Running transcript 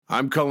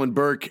I'm Cullen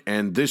Burke,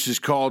 and this is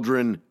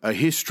Cauldron, a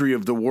history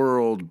of the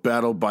world,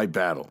 battle by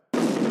battle.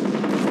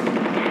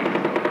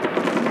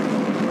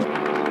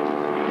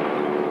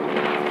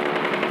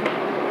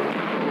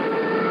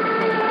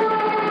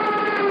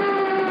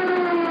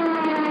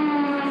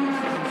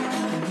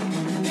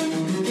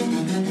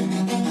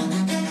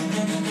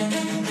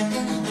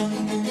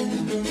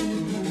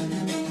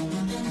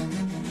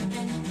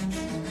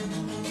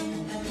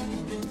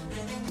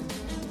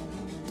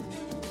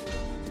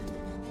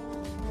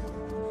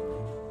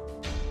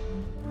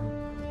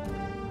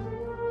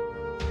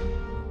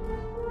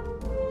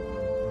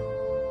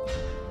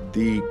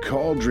 The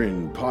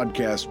Cauldron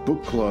Podcast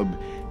Book Club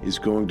is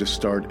going to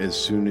start as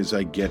soon as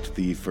I get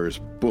the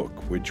first book,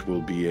 which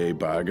will be a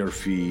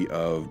biography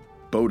of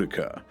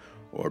Boudica,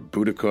 or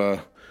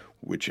Boudica,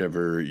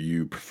 whichever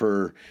you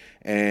prefer.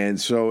 And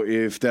so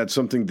if that's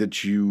something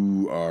that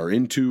you are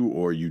into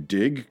or you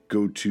dig,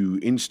 go to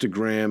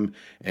Instagram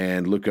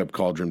and look up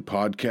Cauldron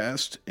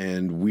Podcast.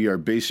 And we are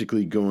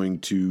basically going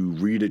to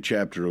read a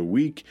chapter a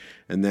week,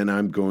 and then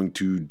I'm going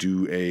to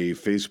do a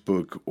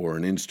Facebook or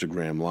an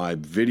Instagram live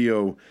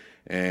video,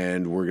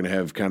 and we're going to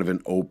have kind of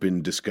an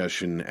open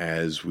discussion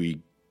as we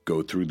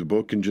go through the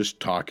book and just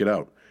talk it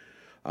out.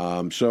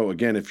 So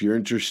again, if you're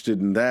interested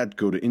in that,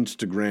 go to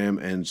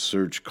Instagram and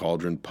search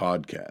Cauldron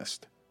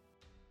Podcast.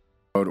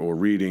 Or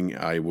reading,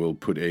 I will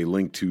put a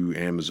link to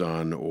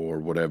Amazon or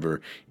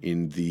whatever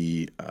in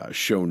the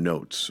show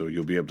notes. So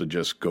you'll be able to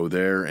just go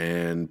there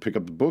and pick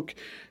up the book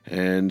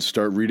and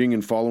start reading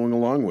and following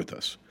along with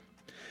us.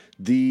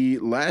 The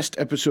last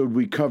episode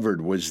we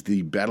covered was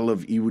the Battle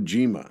of Iwo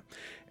Jima.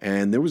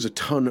 And there was a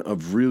ton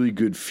of really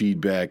good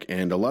feedback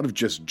and a lot of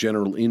just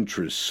general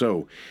interest.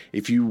 So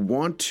if you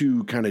want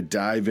to kind of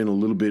dive in a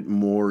little bit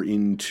more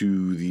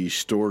into the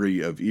story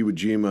of Iwo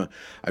Jima,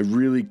 I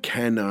really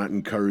cannot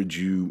encourage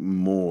you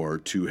more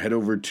to head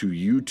over to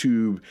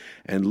YouTube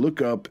and look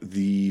up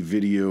the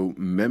video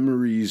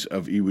Memories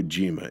of Iwo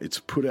Jima. It's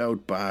put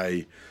out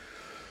by,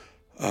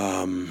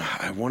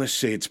 I want to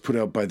say it's put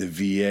out by the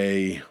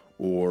VA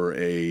or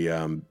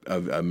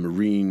a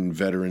Marine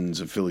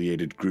Veterans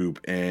affiliated group,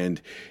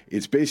 and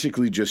it's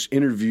basically just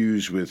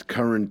interviews with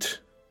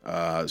current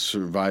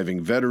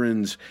surviving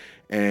veterans,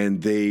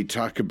 and they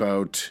talk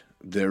about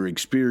their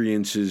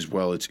experiences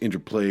while it's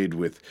interplayed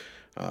with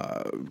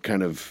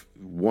kind of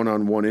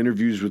one-on-one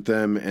interviews with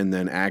them and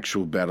then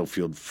actual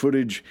battlefield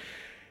footage.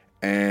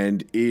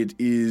 And it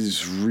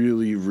is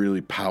really, really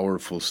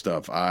powerful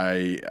stuff.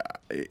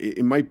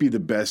 It might be the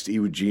best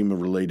Iwo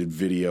Jima related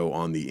video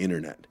on the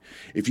internet.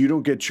 If you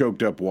don't get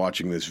choked up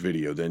watching this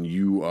video, then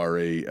you are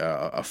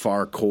a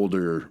far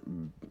colder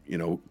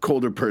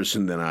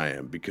person than I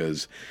am,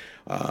 because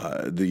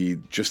the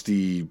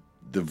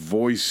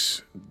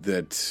voice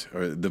that,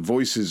 or the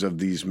voices of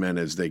these men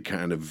as they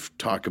kind of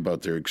talk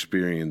about their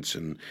experience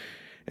and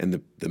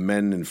the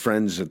men and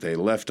friends that they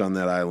left on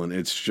that island,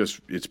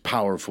 it's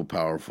powerful,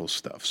 powerful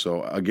stuff.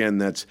 So again,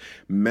 that's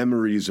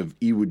Memories of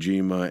Iwo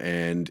Jima,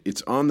 and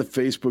it's on the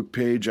Facebook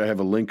page. I have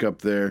a link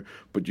up there,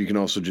 but you can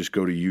also just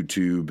go to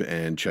YouTube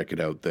and check it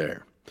out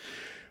there.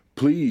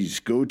 Please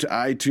go to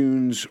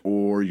iTunes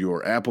or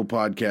your Apple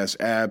Podcast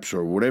apps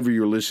or whatever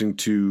you're listening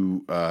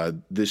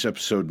to this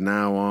episode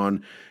now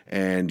on,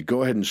 and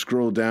go ahead and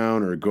scroll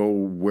down or go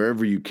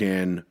wherever you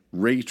can.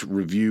 Rate,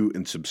 review,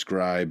 and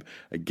subscribe.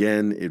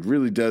 Again, it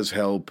really does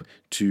help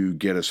to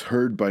get us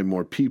heard by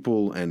more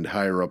people and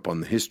higher up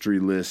on the history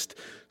list.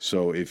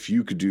 So if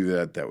you could do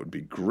that, that would be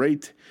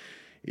great.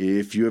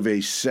 If you have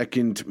a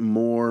second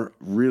more,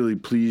 really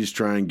please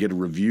try and get a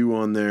review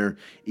on there.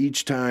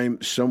 Each time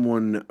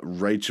someone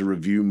writes a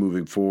review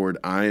moving forward,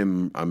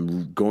 I'm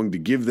going to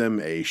give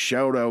them a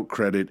shout-out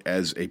credit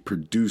as a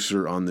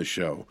producer on the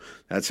show.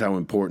 That's how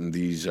important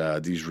these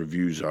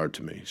reviews are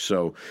to me.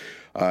 So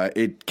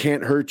it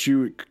can't hurt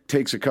you. It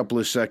takes a couple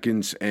of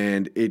seconds,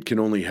 and it can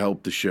only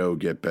help the show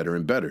get better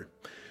and better.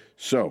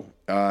 So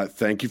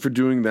thank you for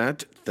doing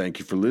that. Thank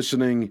you for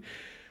listening.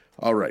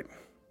 All right,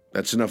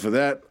 that's enough of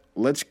that.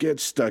 Let's get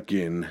stuck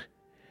in,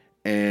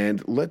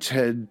 and let's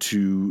head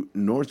to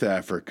North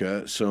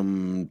Africa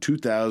some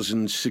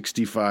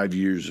 2,065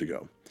 years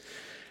ago.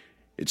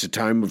 It's a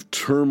time of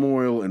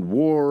turmoil and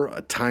war,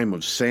 a time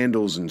of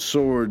sandals and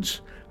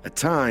swords, a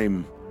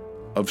time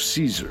of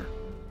Caesar.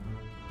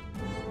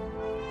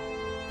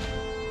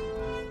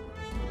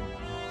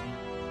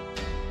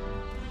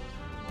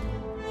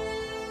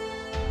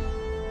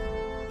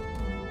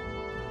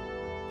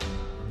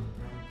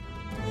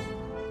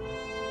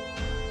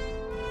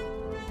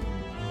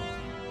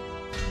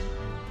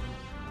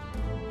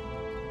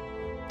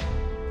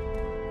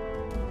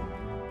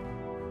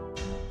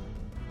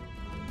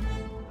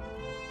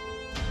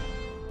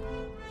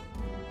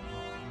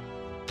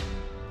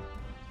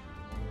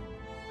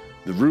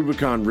 The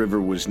Rubicon River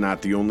was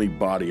not the only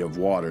body of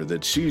water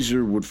that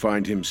Caesar would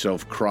find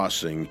himself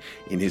crossing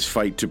in his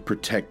fight to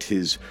protect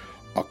his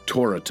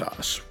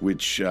auctoritas,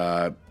 which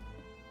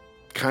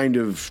kind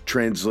of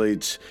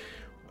translates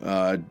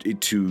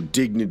to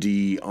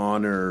dignity,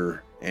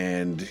 honor,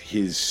 and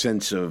his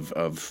sense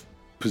of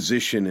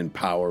position and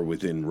power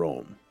within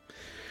Rome.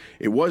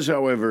 It was,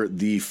 however,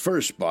 the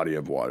first body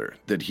of water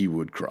that he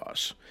would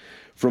cross.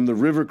 From the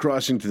river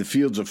crossing to the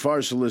fields of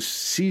Pharsalus,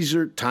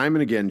 Caesar time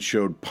and again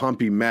showed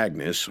Pompey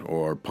Magnus,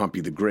 or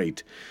Pompey the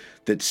Great,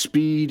 that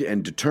speed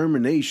and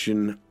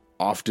determination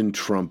often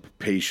trump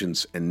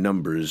patience and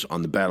numbers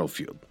on the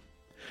battlefield.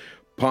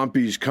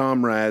 Pompey's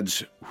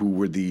comrades, who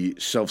were the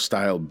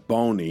self-styled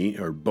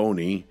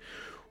Boni,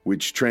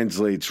 which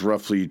translates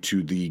roughly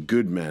to the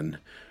good men,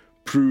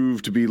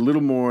 proved to be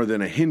little more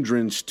than a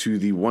hindrance to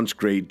the once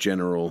great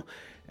general,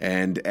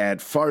 and at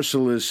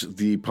Pharsalus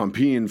the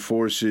Pompeian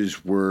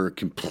forces were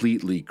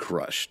completely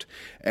crushed,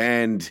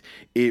 and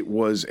it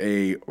was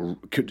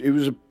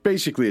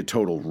basically a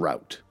total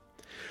rout.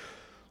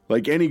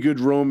 Like any good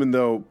Roman,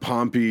 though,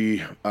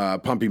 Pompey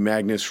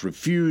Magnus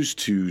refused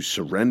to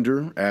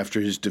surrender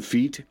after his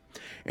defeat,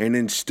 and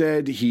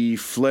instead he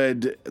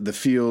fled the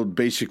field,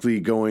 basically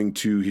going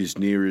to his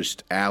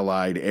nearest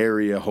allied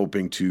area,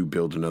 hoping to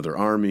build another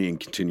army and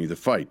continue the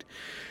fight.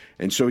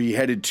 And so he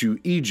headed to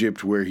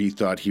Egypt, where he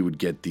thought he would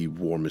get the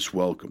warmest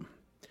welcome.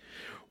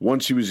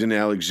 Once he was in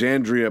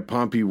Alexandria,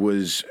 Pompey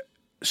was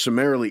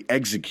summarily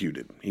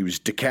executed. He was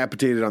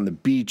decapitated on the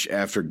beach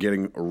after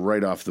getting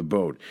right off the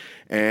boat.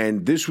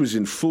 And this was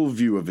in full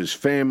view of his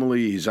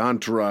family, his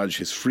entourage,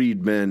 his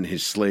freedmen,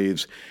 his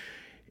slaves.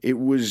 It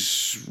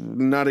was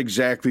not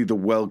exactly the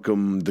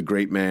welcome the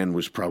great man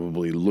was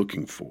probably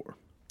looking for.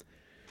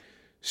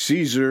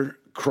 Caesar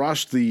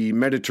crossed the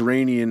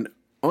Mediterranean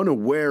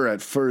unaware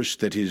at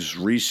first that his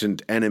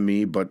recent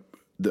enemy, but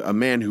a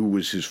man who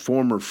was his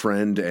former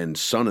friend and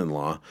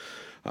son-in-law,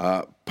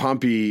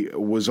 Pompey,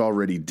 was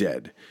already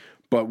dead.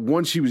 But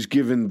once he was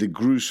given the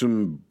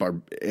gruesome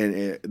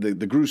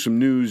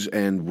news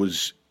and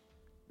was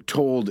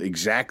told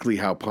exactly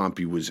how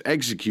Pompey was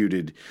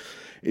executed,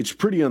 it's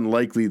pretty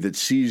unlikely that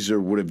Caesar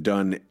would have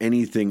done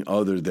anything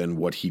other than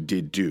what he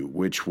did do,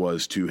 which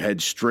was to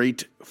head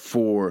straight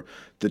for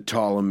the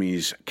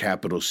Ptolemies'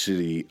 capital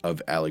city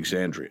of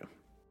Alexandria.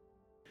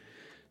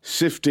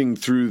 Sifting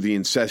through the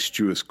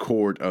incestuous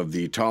court of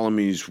the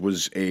Ptolemies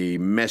was a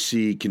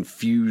messy,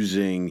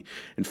 confusing,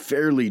 and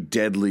fairly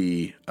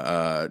deadly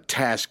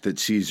task that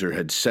Caesar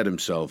had set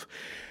himself.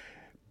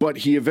 But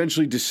he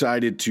eventually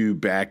decided to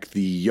back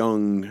the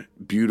young,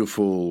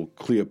 beautiful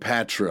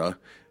Cleopatra,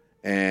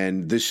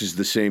 and this is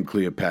the same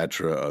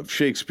Cleopatra of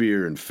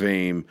Shakespeare and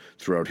fame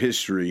throughout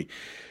history.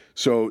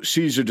 So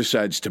Caesar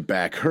decides to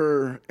back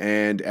her,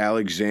 and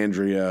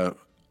Alexandria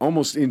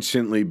almost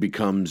instantly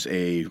becomes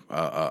a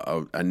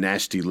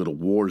nasty little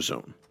war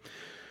zone.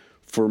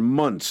 For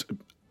months,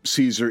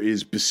 Caesar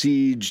is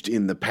besieged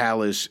in the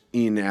palace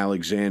in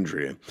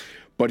Alexandria,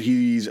 but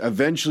he's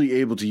eventually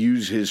able to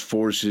use his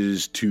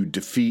forces to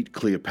defeat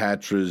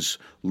Cleopatra's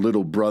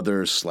little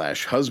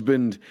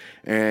brother/husband,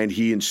 and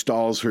he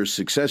installs her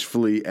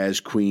successfully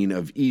as Queen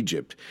of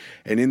Egypt.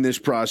 And in this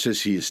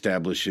process, he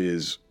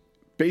establishes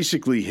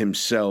basically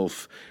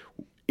himself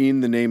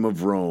in the name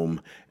of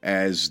Rome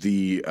as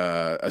the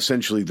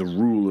essentially the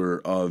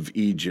ruler of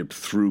Egypt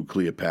through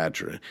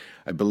Cleopatra.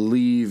 I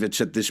believe it's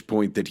at this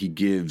point that he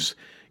gives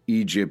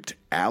Egypt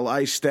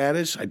ally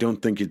status. I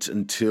don't think it's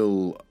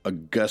until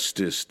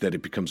Augustus that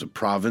it becomes a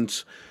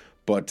province.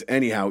 But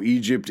anyhow,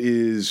 Egypt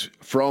is,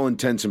 for all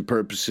intents and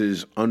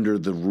purposes, under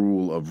the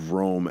rule of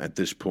Rome at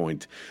this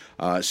point.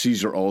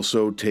 Caesar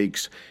also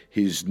takes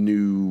his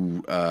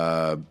new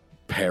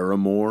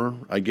paramour,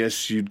 I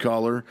guess you'd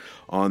call her,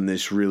 on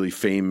this really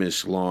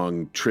famous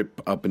long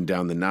trip up and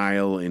down the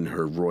Nile in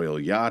her royal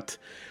yacht.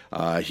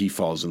 He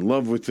falls in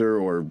love with her,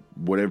 or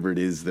whatever it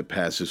is that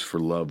passes for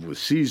love with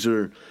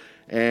Caesar,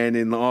 and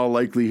in all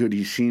likelihood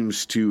he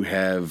seems to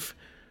have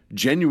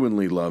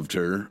genuinely loved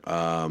her,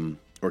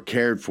 or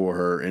cared for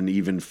her, and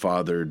even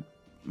fathered,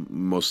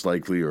 most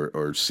likely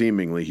or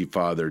seemingly, he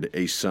fathered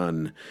a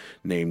son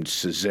named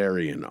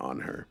Caesarion on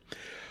her.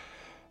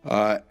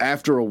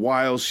 After a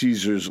while,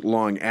 Caesar's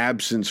long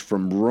absence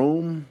from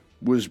Rome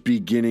was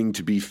beginning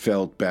to be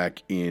felt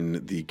back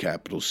in the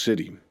capital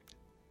city.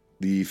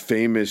 The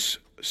famous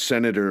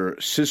Senator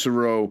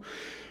Cicero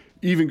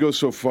even goes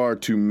so far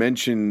to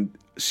mention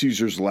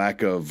Caesar's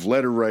lack of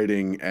letter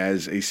writing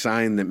as a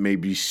sign that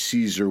maybe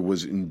Caesar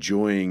was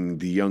enjoying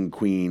the young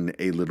queen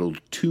a little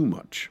too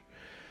much.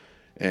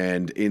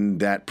 And in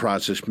that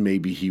process,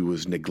 maybe he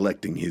was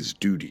neglecting his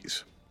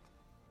duties.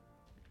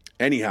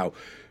 Anyhow,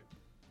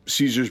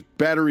 Caesar's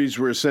batteries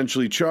were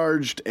essentially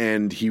charged,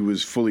 and he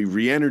was fully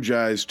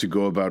re-energized to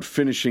go about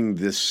finishing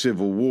this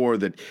civil war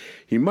that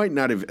he might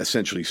not have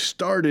essentially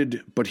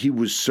started, but he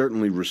was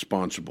certainly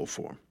responsible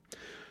for.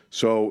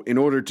 So in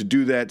order to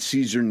do that,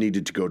 Caesar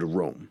needed to go to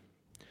Rome.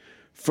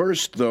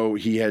 First, though,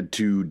 he had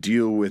to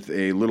deal with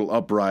a little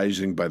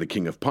uprising by the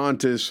king of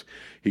Pontus.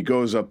 He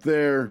goes up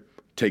there,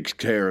 takes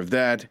care of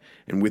that,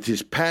 and with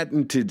his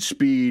patented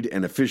speed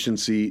and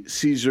efficiency,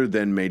 Caesar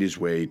then made his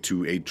way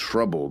to a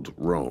troubled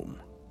Rome.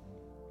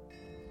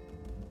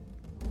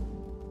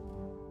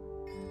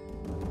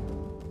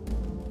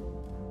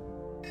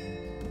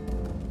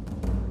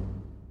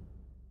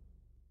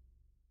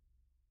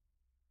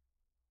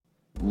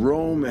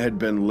 Rome had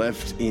been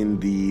left in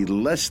the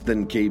less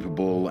than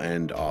capable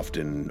and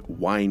often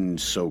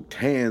wine-soaked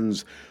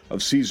hands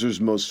of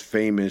Caesar's most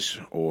famous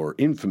or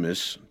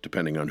infamous,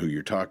 depending on who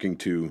you're talking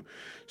to,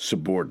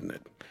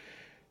 subordinate.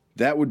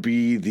 That would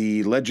be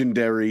the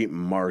legendary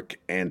Mark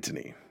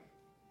Antony.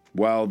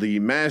 While the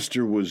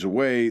master was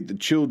away, the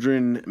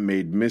children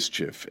made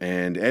mischief,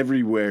 and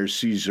everywhere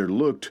Caesar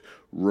looked,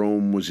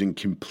 Rome was in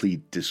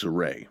complete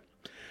disarray.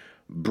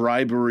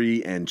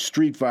 Bribery and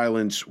street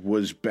violence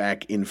was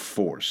back in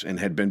force and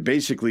had been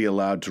basically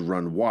allowed to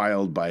run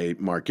wild by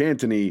Mark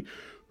Antony,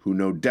 who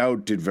no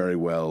doubt did very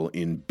well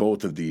in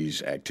both of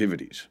these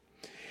activities.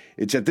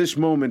 It's at this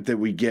moment that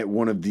we get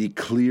one of the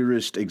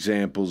clearest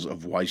examples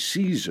of why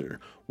Caesar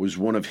was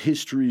one of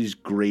history's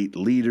great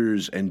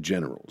leaders and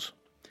generals.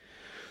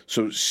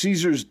 So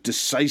Caesar's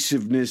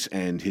decisiveness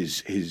and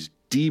his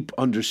deep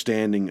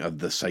understanding of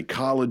the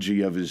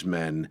psychology of his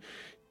men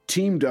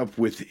teamed up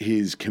with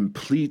his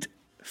complete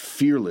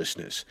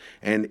fearlessness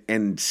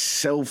and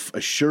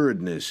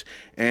self-assuredness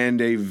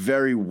and a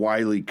very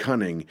wily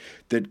cunning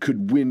that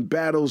could win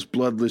battles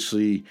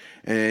bloodlessly,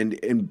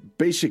 and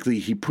basically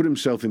he put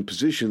himself in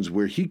positions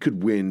where he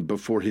could win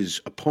before his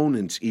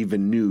opponents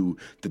even knew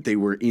that they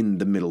were in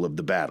the middle of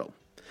the battle.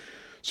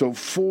 So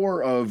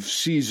 4 of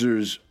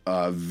Caesar's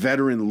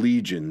veteran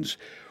legions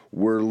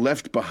were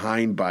left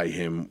behind by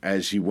him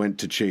as he went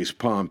to chase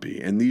Pompey,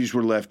 and these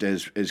were left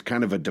as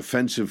kind of a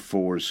defensive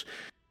force.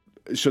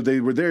 So they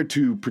were there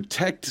to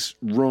protect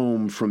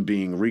Rome from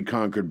being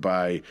reconquered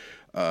by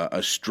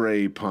a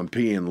stray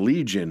Pompeian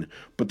legion,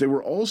 but they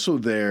were also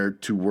there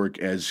to work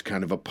as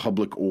kind of a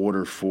public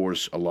order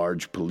force, a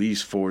large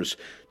police force,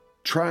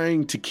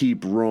 trying to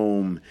keep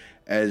Rome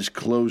as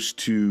close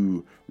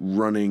to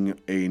running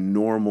a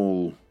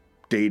normal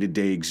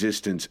day-to-day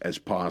existence as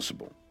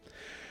possible.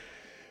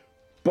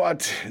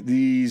 But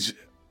these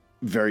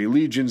very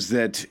legions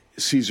that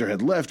Caesar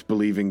had left,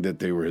 believing that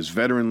they were his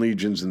veteran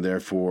legions and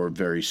therefore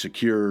very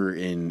secure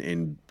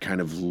in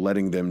kind of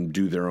letting them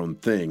do their own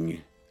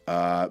thing,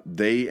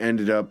 they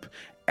ended up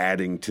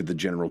adding to the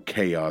general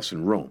chaos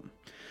in Rome.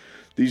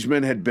 These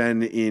men had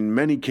been, in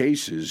many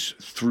cases,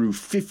 through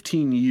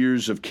 15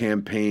 years of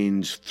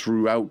campaigns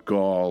throughout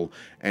Gaul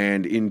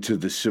and into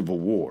the Civil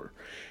War.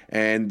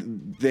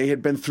 And they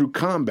had been through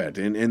combat,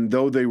 and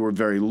though they were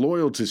very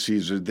loyal to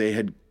Caesar, they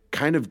had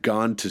kind of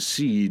gone to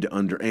seed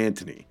under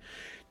Antony.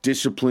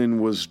 Discipline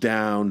was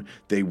down,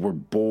 they were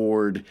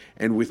bored,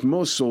 and with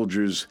most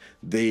soldiers,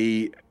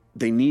 they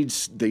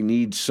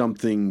need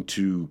something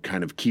to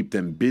kind of keep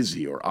them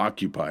busy or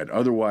occupied.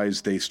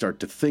 Otherwise, they start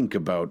to think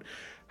about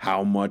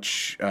how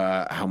much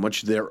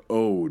they're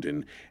owed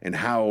and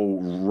how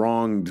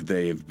wronged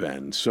they've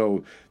been.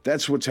 So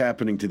that's what's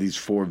happening to these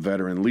 4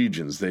 veteran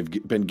legions.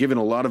 They've been given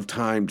a lot of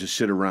time to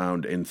sit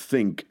around and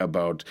think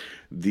about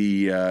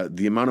the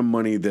amount of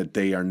money that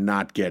they are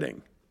not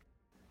getting.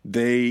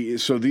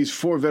 So these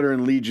 4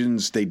 veteran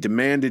legions, they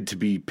demanded to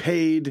be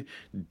paid,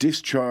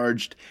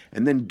 discharged,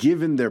 and then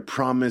given their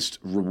promised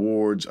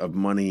rewards of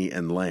money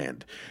and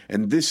land.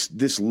 And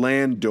this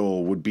land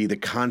dole would be the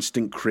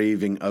constant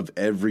craving of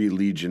every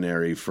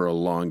legionary for a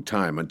long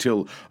time,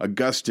 until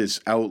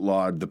Augustus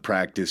outlawed the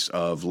practice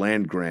of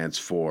land grants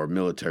for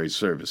military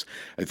service.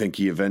 I think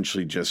he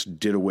eventually just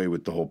did away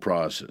with the whole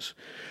process.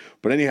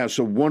 But anyhow,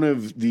 so one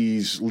of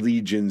these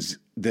legions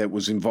that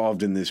was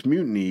involved in this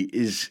mutiny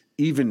is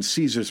even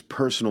Caesar's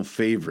personal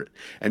favorite,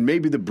 and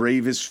maybe the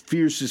bravest,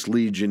 fiercest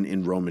legion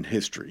in Roman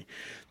history.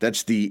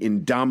 That's the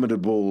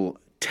indomitable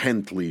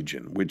 10th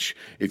Legion, which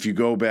if you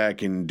go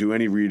back and do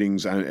any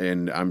readings,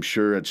 and I'm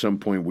sure at some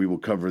point we will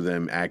cover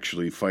them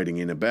actually fighting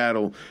in a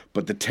battle,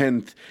 but the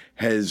 10th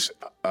has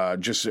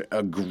just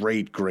a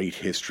great, great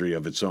history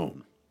of its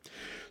own.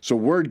 So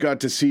word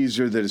got to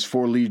Caesar that his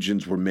 4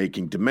 legions were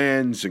making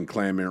demands and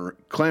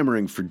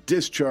clamoring for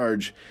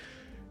discharge,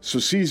 so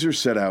Caesar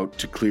set out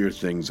to clear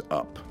things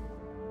up.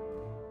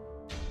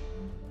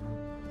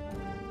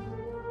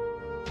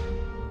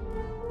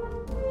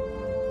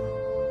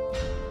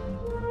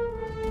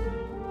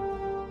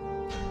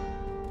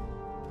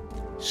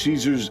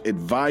 Caesar's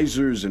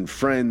advisors and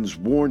friends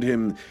warned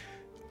him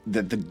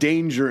that the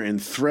danger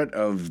and threat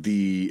of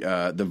the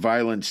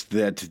violence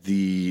that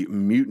the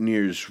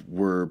mutineers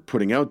were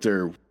putting out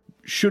there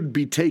should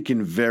be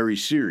taken very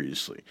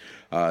seriously.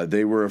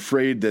 They were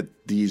afraid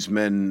that these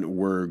men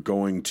were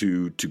going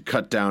to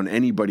cut down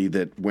anybody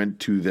that went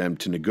to them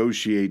to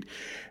negotiate,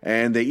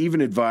 and they even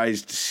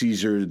advised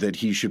Caesar that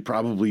he should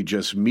probably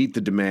just meet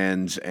the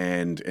demands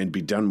and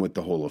be done with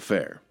the whole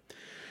affair.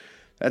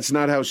 That's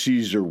not how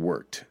Caesar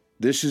worked.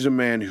 This is a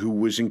man who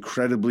was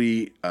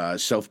incredibly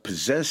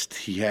self-possessed.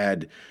 He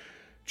had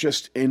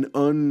just an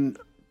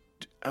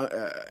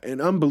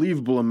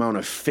unbelievable amount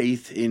of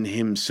faith in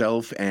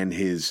himself and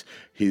his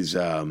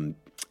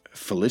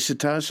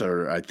felicitas,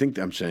 or I think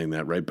I'm saying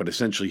that right, but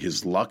essentially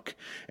his luck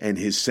and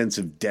his sense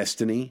of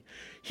destiny.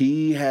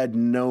 He had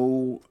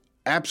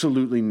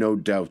absolutely no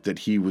doubt that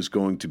he was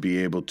going to be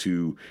able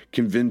to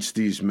convince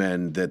these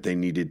men that they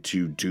needed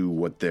to do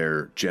what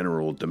their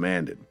general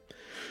demanded.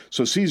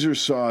 So Caesar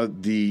saw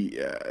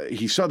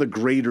he saw the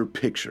greater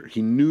picture.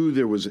 He knew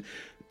there was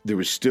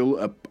still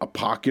a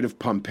pocket of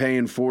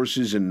Pompeian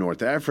forces in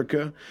North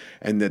Africa,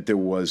 and that there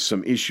was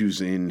some issues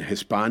in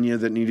Hispania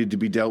that needed to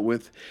be dealt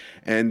with,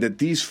 and that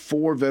these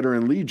 4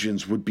 veteran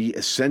legions would be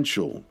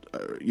essential,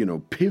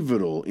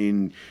 pivotal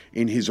in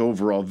his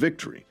overall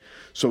victory.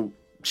 So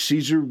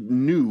Caesar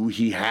knew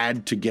he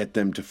had to get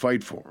them to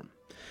fight for him.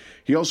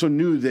 He also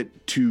knew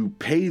that to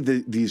pay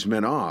these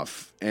men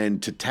off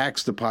and to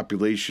tax the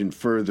population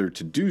further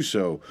to do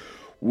so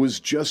was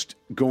just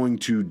going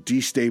to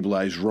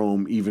destabilize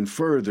Rome even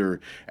further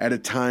at a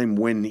time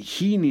when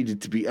he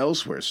needed to be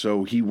elsewhere.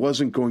 So he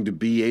wasn't going to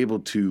be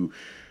able to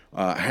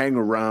hang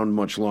around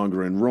much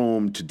longer in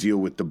Rome to deal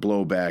with the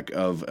blowback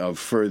of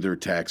further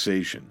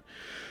taxation.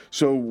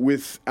 So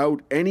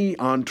without any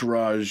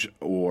entourage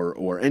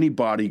or any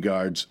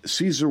bodyguards,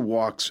 Caesar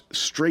walks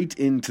straight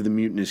into the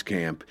mutinous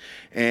camp,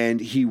 and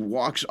he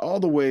walks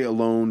all the way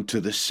alone to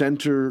the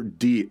center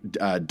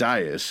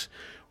dais,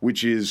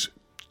 which is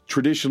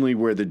traditionally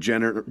where the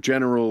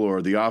general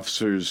or the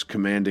officers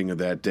commanding of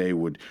that day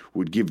would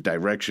give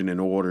direction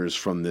and orders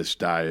from this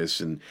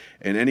dais, and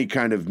any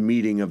kind of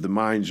meeting of the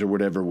minds or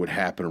whatever would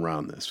happen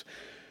around this.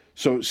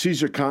 So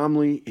Caesar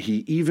calmly,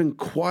 he even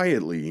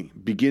quietly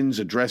begins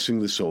addressing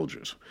the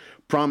soldiers,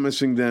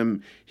 promising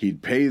them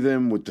he'd pay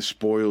them with the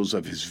spoils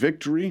of his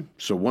victory.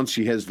 So once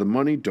he has the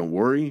money, don't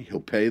worry,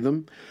 he'll pay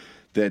them.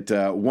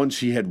 That once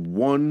he had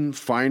won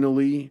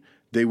finally,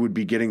 they would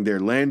be getting their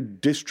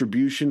land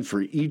distribution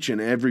for each and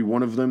every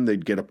one of them.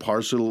 They'd get a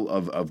parcel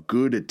of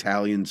good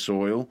Italian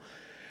soil.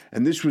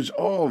 And this was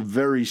all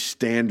very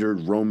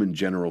standard Roman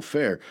general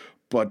fare.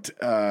 But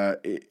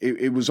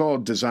it was all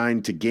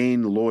designed to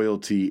gain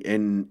loyalty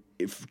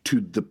to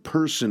the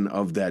person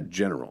of that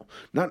general,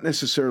 not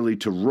necessarily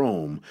to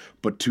Rome,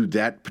 but to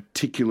that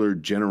particular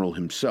general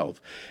himself.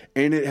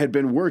 And it had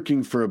been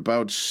working for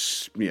about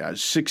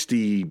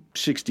 60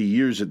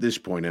 years at this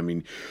point. I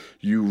mean,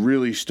 you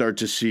really start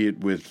to see it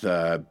with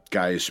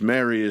Gaius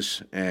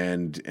Marius,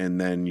 and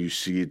then you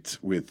see it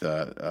with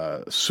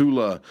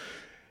Sulla.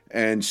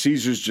 And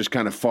Caesar's just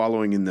kind of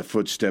following in the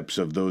footsteps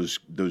of those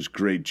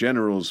great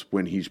generals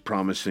when he's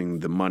promising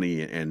the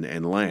money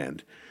and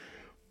land.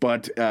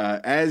 But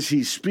as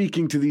he's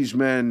speaking to these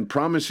men,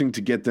 promising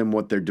to get them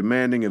what they're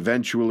demanding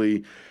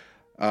eventually,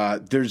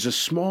 there's a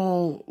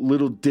small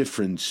little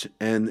difference,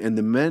 and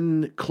the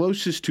men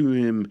closest to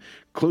him,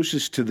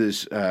 closest to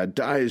this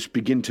dais,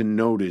 begin to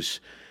notice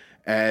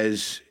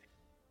as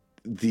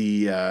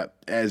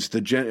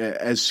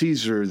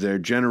Caesar, their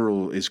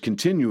general, is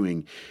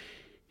continuing.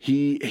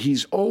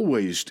 He's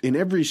always, in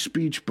every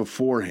speech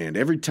beforehand,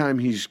 every time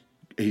he's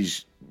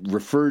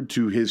referred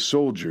to his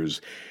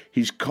soldiers,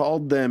 he's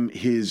called them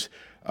his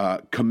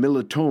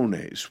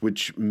commilitones,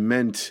 which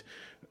meant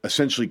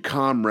essentially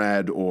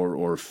comrade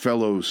or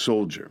fellow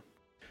soldier.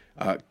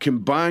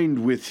 Combined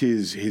with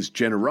his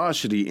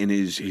generosity and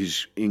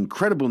his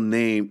incredible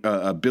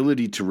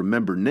ability to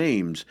remember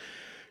names,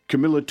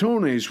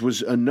 commilitones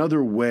was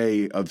another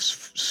way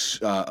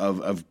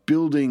of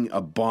building a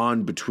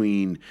bond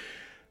between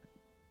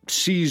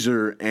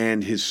Caesar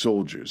and his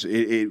soldiers.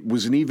 It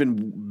was an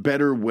even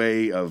better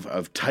way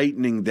of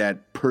tightening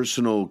that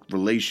personal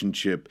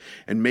relationship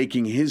and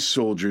making his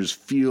soldiers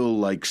feel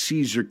like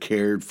Caesar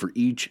cared for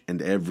each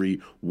and every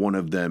one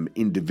of them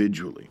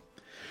individually.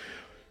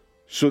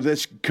 So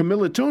this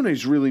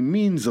commilitones really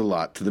means a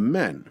lot to the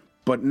men.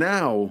 But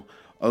now,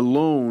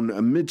 alone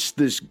amidst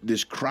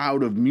this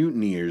crowd of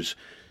mutineers,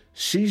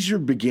 Caesar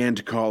began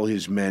to call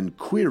his men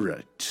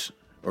quirites,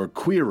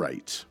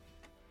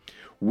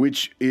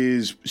 which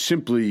is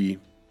simply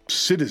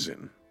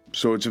citizen.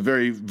 So it's a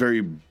very,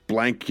 very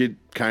blanket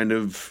kind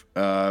of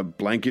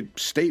blanket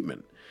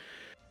statement.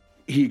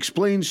 He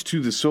explains to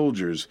the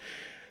soldiers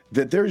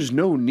that there is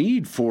no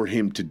need for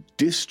him to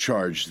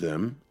discharge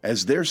them,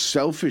 as their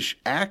selfish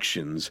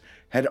actions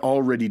had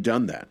already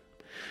done that.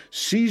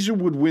 Caesar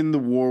would win the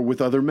war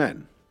with other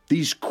men.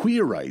 These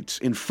quirites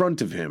in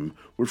front of him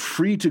were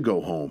free to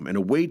go home and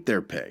await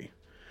their pay.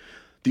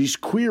 These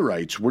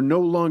quirites were no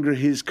longer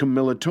his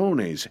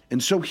commilitones,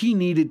 and so he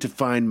needed to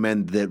find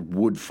men that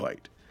would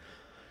fight.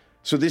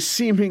 So this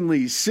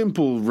seemingly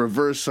simple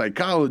reverse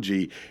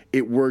psychology,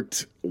 it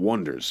worked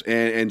wonders.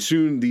 And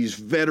soon these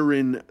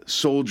veteran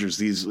soldiers,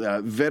 these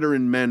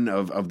veteran men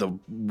of the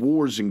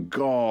wars in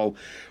Gaul,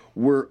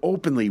 were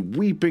openly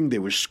weeping. They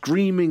were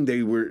screaming.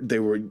 They were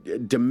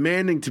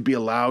demanding to be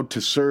allowed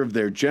to serve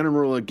their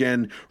general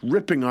again,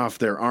 ripping off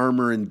their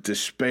armor in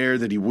despair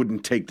that he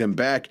wouldn't take them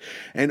back,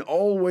 and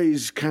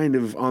always kind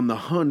of on the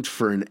hunt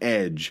for an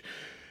edge,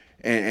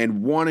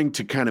 and wanting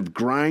to kind of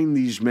grind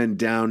these men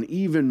down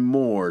even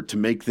more to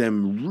make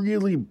them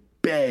really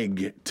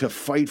beg to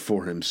fight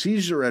for him.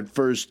 Caesar at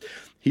first,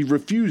 he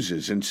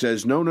refuses and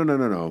says,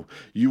 no.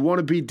 You want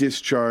to be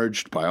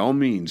discharged? By all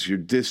means, you're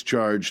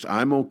discharged.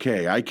 I'm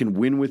okay. I can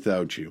win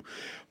without you.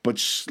 But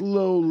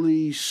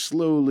slowly,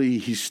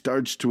 he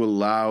starts to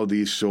allow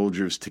these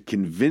soldiers to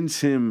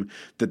convince him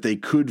that they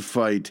could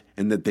fight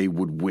and that they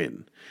would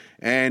win.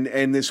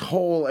 And this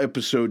whole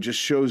episode just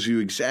shows you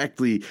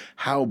exactly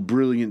how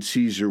brilliant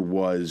Caesar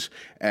was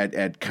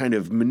at kind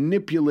of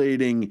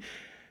manipulating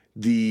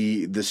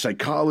the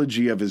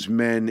psychology of his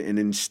men, and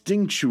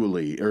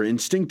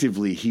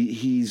instinctively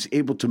he's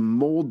able to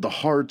mold the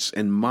hearts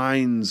and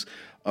minds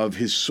of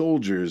his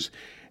soldiers,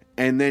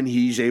 and then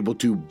he's able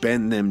to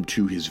bend them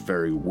to his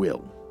very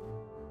will.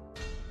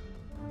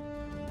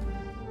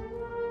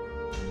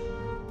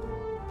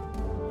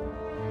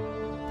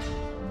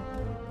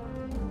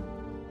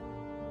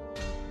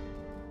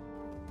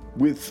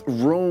 With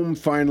Rome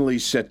finally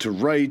set to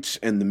rights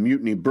and the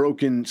mutiny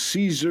broken,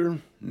 Caesar,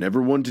 never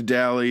one to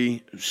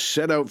dally,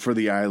 set out for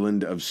the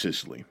island of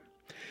Sicily.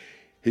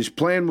 His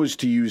plan was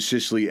to use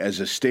Sicily as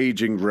a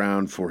staging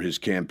ground for his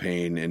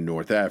campaign in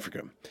North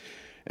Africa.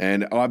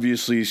 And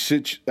obviously,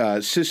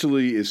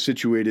 Sicily is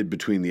situated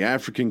between the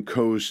African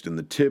coast and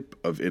the tip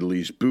of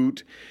Italy's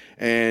boot,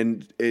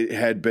 and it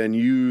had been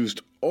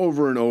used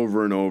over and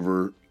over and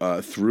over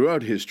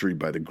throughout history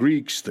by the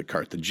Greeks, the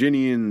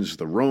Carthaginians,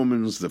 the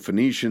Romans, the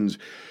Phoenicians,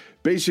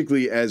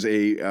 basically as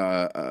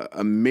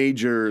a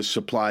major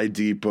supply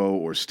depot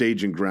or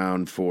staging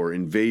ground for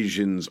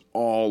invasions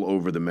all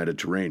over the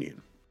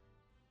Mediterranean.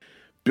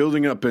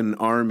 Building up an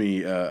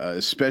army,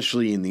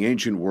 especially in the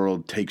ancient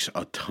world, takes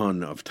a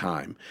ton of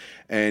time.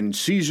 And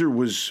Caesar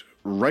was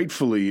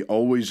rightfully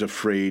always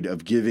afraid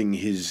of giving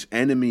his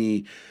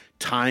enemy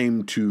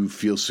time to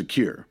feel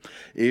secure.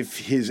 If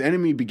his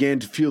enemy began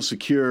to feel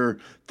secure,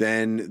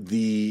 then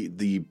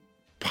the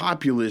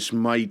populace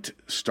might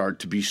start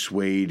to be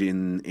swayed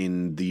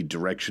in the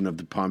direction of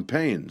the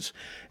Pompeians.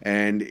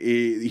 And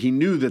he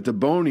knew that the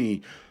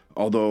Boni,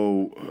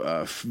 although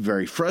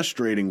very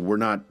frustrating, were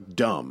not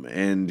dumb.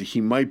 And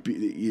he might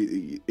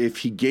be, if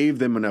he gave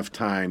them enough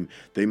time,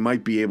 they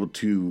might be able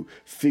to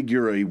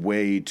figure a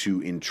way to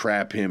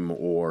entrap him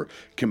or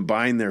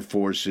combine their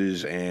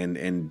forces.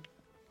 And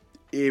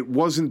it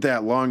wasn't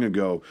that long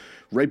ago,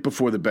 right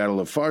before the Battle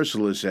of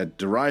Pharsalus at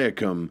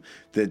Dyrrhachium,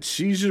 that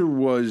Caesar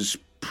was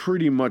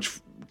pretty much,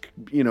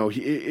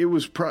 it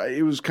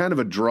was kind of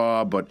a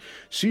draw, but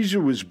Caesar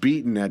was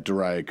beaten at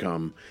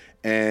Dyrrhachium,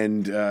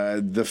 and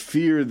the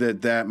fear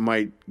that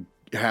might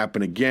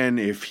happen again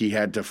if he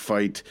had to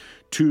fight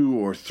 2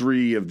 or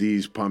 3 of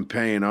these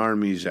Pompeian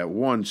armies at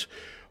once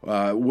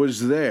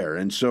was there.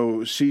 And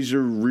so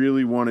Caesar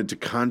really wanted to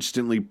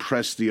constantly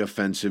press the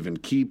offensive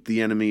and keep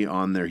the enemy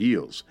on their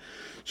heels.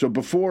 So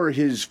before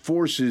his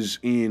forces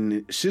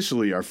in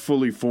Sicily are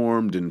fully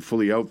formed and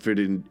fully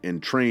outfitted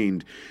and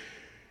trained,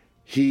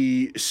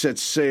 he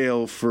sets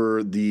sail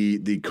for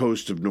the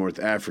coast of North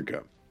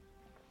Africa.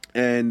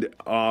 And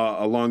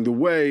along the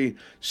way,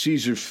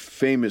 Caesar's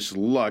famous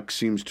luck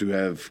seems to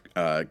have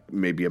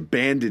maybe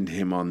abandoned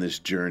him on this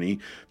journey,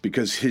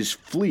 because his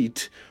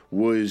fleet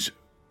was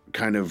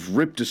kind of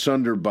ripped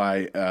asunder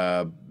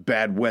by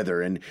bad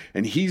weather, and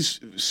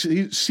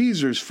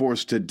Caesar's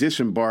forced to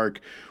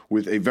disembark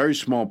with a very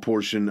small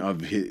portion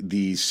of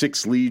the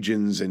 6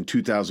 legions and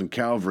 2,000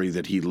 cavalry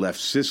that he left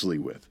Sicily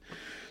with.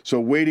 So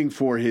waiting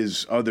for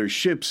his other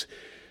ships,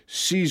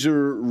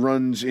 Caesar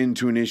runs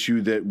into an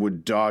issue that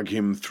would dog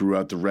him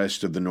throughout the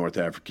rest of the North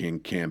African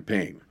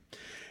campaign.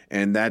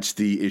 And that's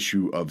the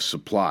issue of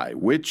supply,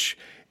 which,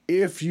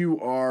 if you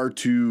are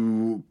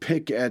to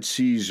pick at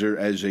Caesar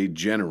as a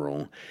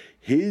general,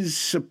 his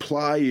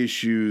supply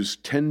issues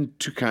tend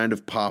to kind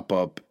of pop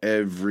up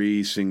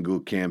every single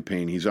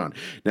campaign he's on.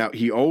 Now,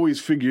 he always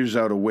figures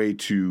out a way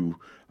to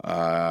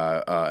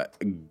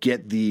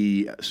get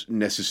the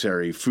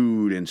necessary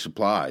food and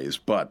supplies,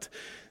 but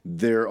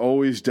there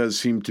always does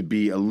seem to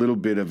be a little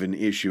bit of an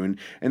issue.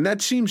 And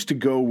that seems to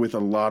go with a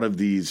lot of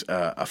these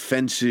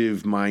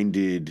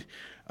offensive-minded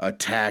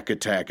attack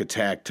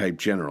type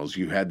generals.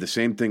 You had the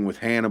same thing with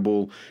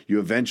Hannibal. You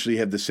eventually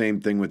had the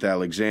same thing with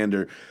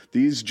Alexander.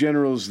 These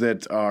generals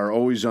that are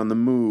always on the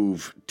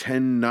move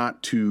tend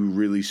not to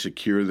really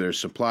secure their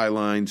supply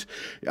lines.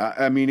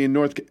 I mean, in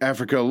North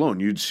Africa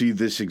alone, you'd see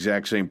this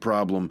exact same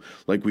problem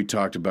like we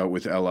talked about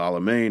with El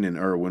Alamein and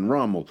Erwin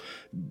Rommel.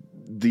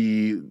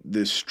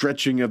 The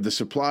stretching of the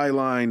supply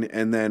line,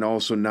 and then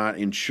also not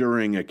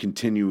ensuring a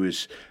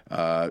continuous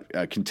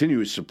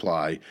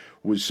supply,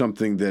 was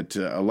something that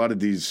a lot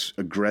of these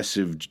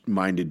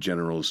aggressive-minded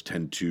generals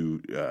tend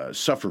to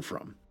suffer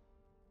from.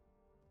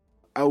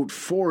 Out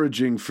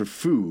foraging for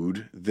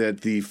food,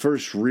 that the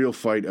first real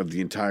fight of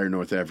the entire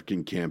North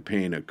African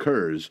campaign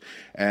occurs,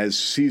 as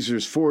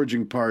Caesar's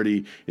foraging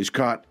party is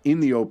caught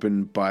in the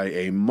open by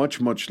a much,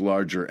 much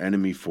larger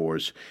enemy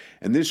force,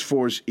 and this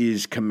force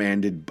is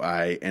commanded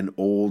by an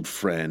old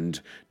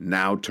friend,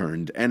 now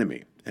turned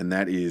enemy, and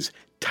that is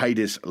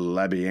Titus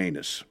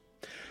Labienus.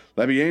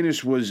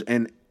 Labienus was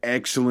an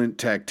excellent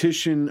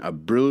tactician, a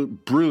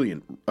brilliant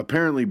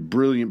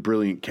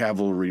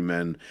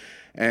cavalryman,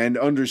 and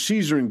under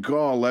Caesar in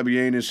Gaul,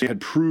 Labienus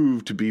had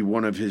proved to be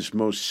one of his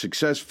most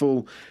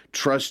successful,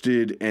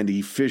 trusted, and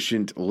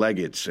efficient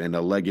legates, and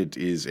a legate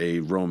is a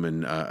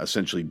Roman,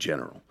 essentially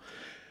general.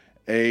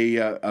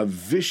 A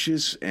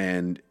vicious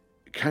and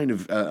kind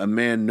of a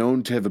man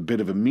known to have a bit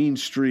of a mean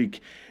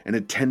streak and a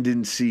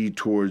tendency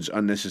towards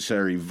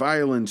unnecessary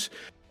violence.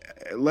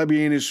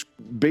 Labienus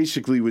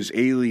basically was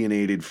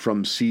alienated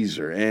from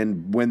Caesar,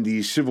 and when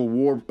the civil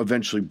war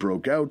eventually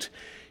broke out,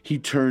 he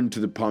turned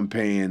to the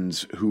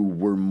Pompeians, who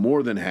were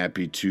more than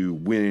happy to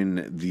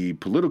win the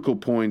political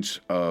points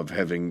of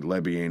having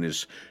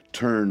Labienus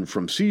turn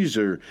from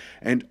Caesar,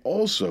 and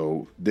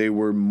also they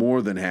were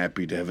more than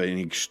happy to have an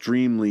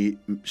extremely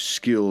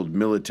skilled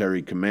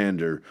military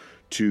commander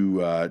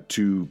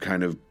to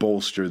kind of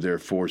bolster their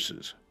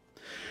forces.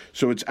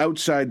 So it's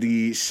outside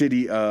the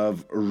city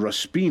of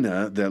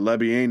Ruspina that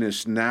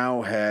Labienus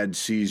now had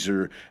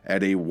Caesar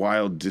at a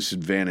wild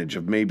disadvantage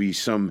of maybe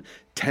some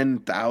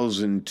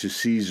 10,000 to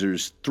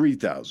Caesar's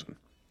 3,000.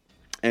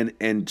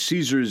 And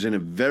Caesar's in a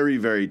very,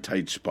 very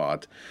tight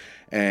spot.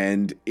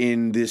 And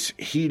in this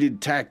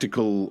heated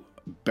tactical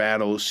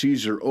battle,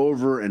 Caesar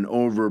over and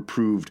over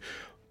proved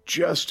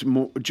just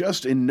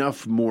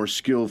enough more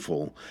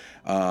skillful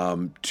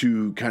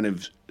to kind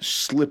of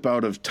slip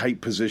out of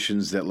tight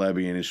positions that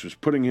Labienus was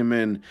putting him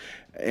in,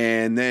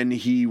 and then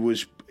he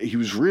was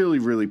really,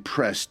 really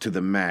pressed to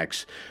the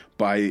max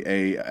by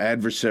a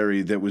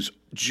adversary that was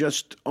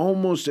just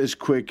almost as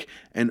quick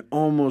and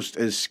almost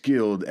as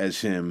skilled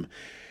as him.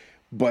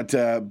 But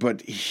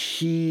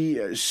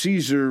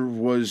Caesar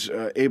was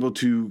able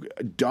to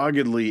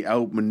doggedly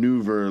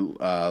outmaneuver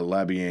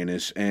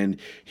Labienus, and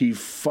he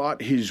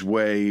fought his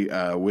way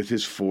with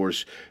his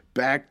force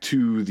back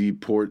to the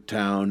port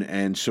town,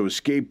 and so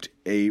escaped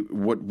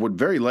what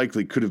very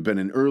likely could have been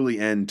an early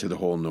end to the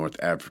whole North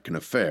African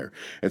affair.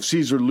 If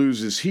Caesar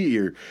loses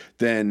here,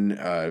 then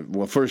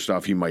well, first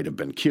off, he might have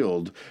been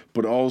killed,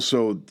 but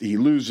also he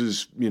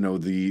loses,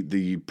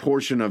 the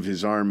portion of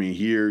his army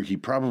here. He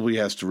probably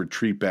has to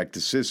retreat back to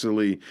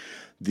Sicily.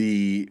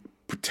 The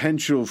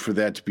potential for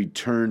that to be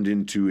turned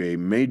into a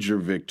major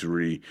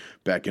victory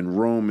back in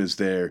Rome is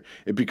there.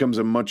 It becomes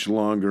a much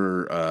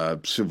longer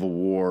civil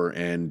war,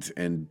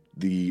 and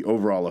the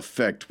overall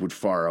effect would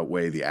far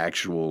outweigh the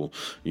actual,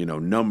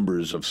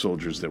 numbers of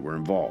soldiers that were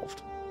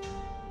involved.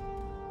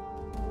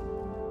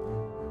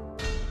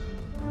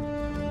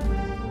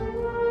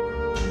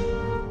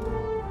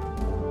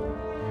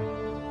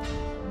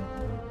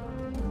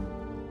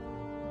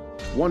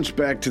 Once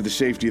back to the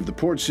safety of the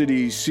port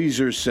city,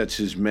 Caesar sets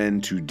his men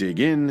to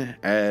dig in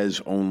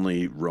as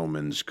only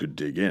Romans could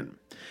dig in.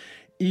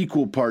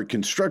 Equal part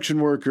construction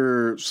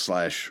worker /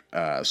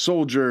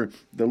 soldier,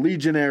 the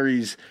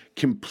legionaries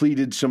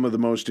completed some of the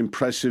most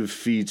impressive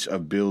feats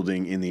of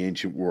building in the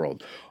ancient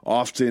world.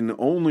 Often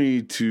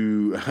only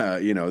to,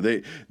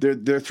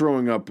 they're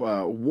throwing up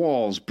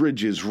walls,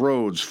 bridges,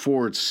 roads,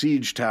 forts,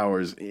 siege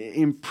towers,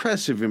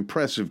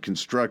 impressive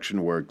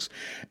construction works,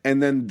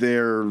 and then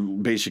they're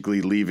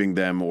basically leaving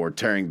them or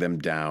tearing them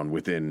down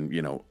within,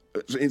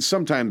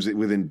 sometimes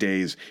within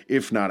days,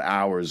 if not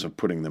hours, of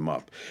putting them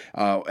up.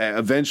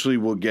 Eventually,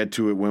 we'll get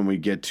to it when we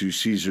get to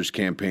Caesar's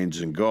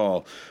campaigns in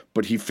Gaul,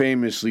 but he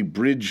famously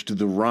bridged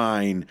the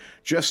Rhine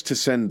just to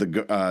send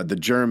the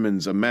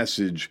Germans a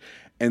message,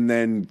 and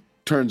then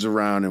turns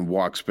around and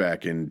walks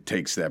back and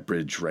takes that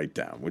bridge right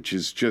down, which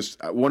is just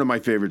one of my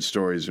favorite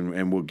stories,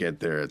 and we'll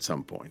get there at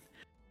some point.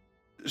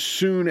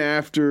 Soon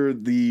after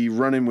the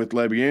run-in with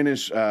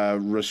Labienus,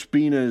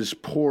 Ruspina's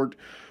port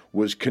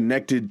was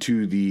connected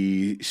to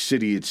the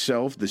city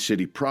itself, the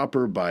city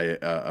proper, by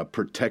a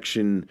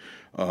protection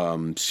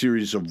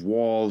series of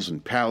walls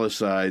and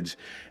palisades.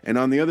 And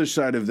on the other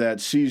side of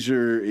that,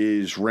 Caesar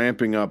is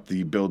ramping up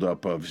the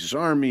buildup of his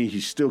army.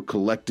 He's still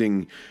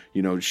collecting,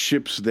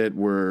 ships that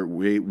were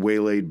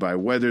waylaid by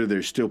weather.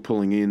 They're still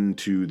pulling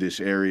into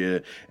this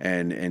area,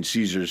 and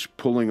Caesar's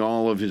pulling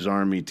all of his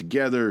army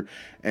together.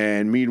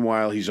 And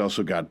meanwhile, he's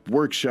also got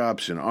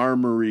workshops and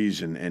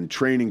armories and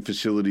training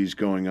facilities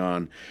going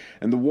on.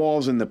 And the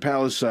walls and the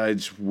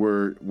palisades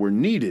were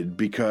needed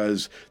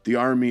because the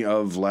army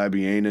of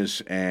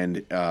Labienus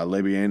and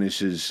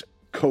Labienus's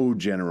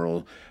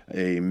co-general,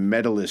 a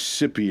Metellus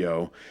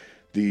Scipio,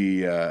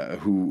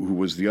 who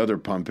was the other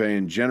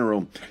Pompeian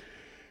general,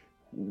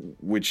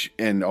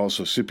 and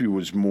also Scipio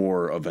was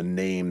more of a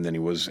name than he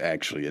was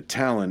actually a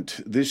talent.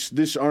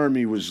 This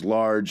army was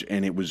large,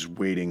 and it was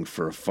waiting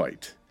for a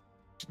fight.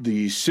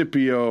 The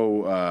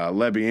Scipio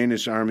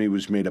Labienus army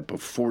was made up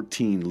of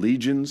 14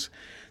 legions.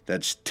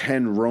 That's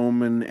 10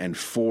 Roman and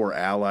 4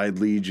 allied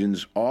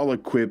legions, all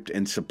equipped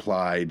and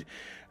supplied,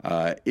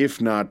 if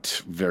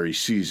not very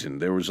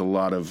seasoned. There was a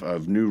lot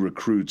of new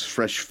recruits,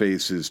 fresh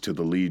faces to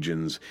the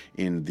legions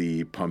in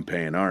the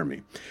Pompeian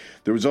army.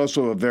 There was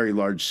also a very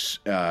large,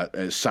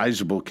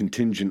 sizable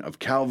contingent of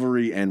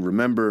cavalry, and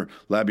remember,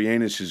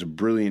 Labienus is a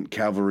brilliant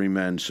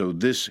cavalryman, so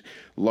this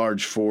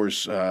large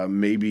force,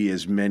 maybe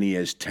as many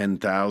as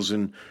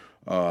 10,000,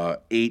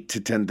 8 to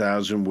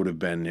 10,000 would have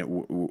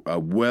been a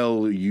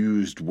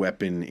well-used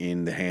weapon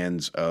in the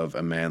hands of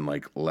a man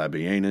like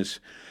Labienus.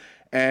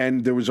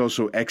 And there was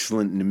also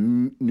excellent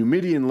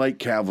Numidian light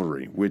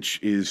cavalry, which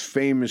is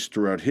famous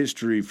throughout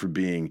history for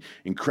being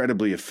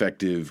incredibly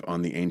effective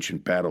on the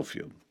ancient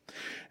battlefield.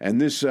 And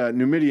this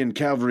Numidian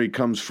cavalry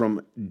comes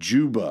from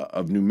Juba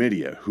of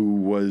Numidia, who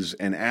was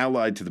an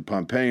ally to the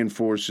Pompeian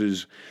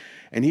forces,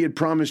 and he had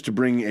promised to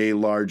bring a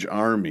large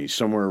army,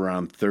 somewhere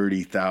around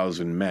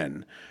 30,000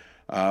 men.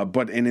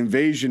 But an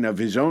invasion of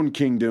his own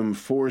kingdom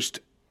forced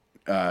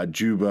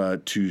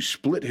Juba to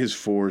split his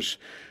force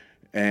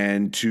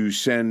and to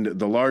send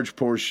the large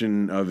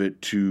portion of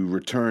it to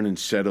return and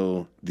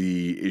settle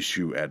the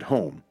issue at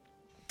home.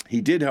 He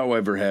did,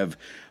 however, have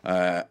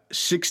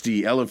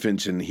 60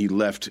 elephants, and he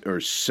left, or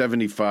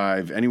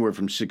 75, anywhere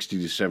from 60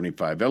 to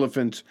 75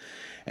 elephants,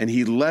 and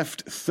he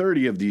left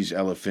 30 of these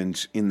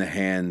elephants in the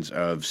hands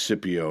of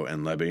Scipio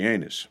and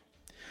Labienus.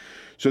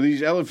 So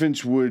these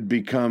elephants would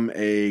become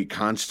a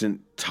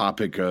constant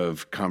topic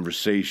of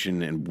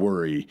conversation and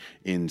worry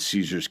in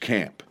Caesar's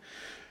camp.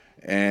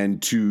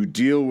 And to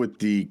deal with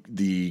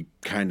the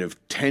kind of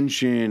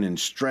tension and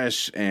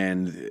stress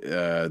and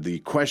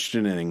the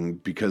questioning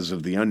because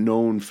of the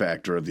unknown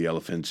factor of the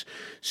elephants,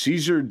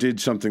 Caesar did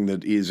something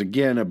that is,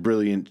 again, a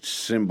brilliant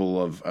symbol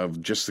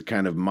of just the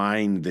kind of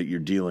mind that you're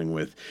dealing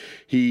with.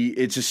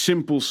 It's a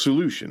simple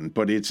solution,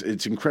 but it's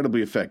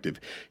incredibly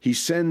effective. He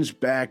sends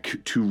back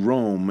to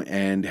Rome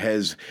and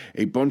has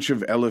a bunch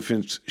of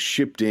elephants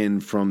shipped in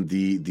from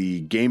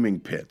the gaming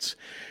pits.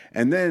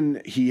 And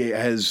then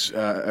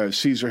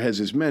Caesar has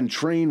his men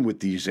train with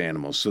these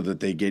animals so that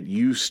they get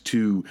used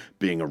to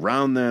being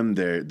around them.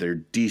 They're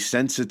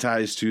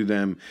desensitized to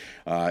them.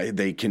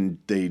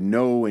 They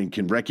know and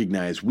can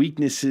recognize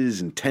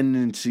weaknesses and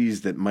tendencies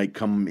that might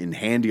come in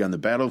handy on the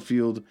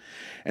battlefield.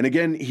 And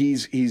again,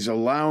 he's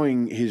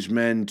allowing his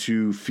men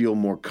to feel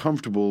more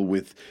comfortable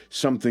with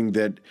something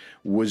that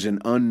was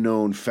an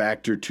unknown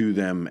factor to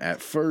them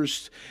at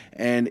first.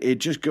 And it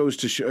just goes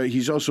to show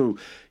he's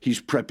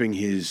prepping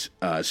his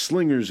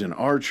slingers and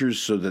archers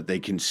so that they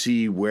can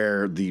see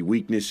where the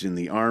weakness in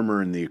the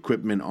armor and the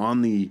equipment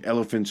on the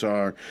elephants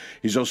are.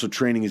 He's also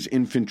training his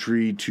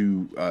infantry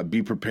to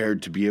be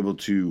prepared to be able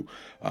to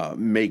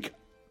make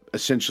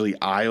essentially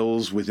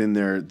aisles within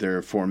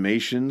their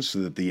formations so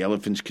that the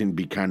elephants can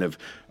be kind of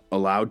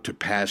allowed to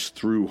pass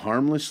through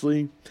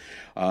harmlessly.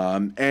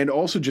 And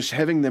also just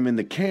having them in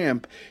the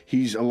camp,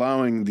 he's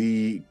allowing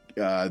the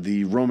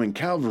Roman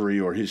cavalry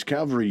or his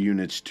cavalry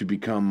units to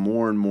become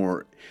more and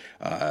more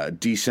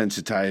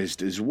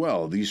desensitized as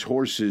well. These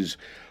horses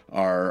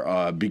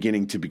are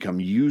beginning to become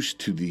used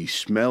to the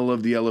smell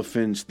of the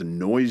elephants, the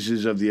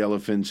noises of the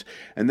elephants,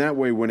 and that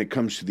way when it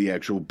comes to the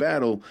actual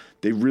battle,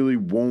 they really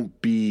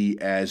won't be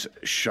as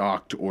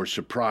shocked or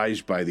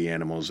surprised by the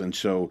animals. And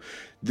so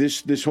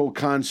this whole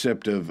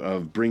concept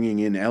of bringing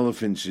in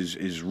elephants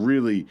is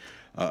really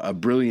a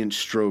brilliant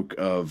stroke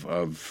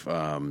of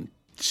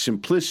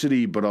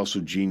simplicity, but also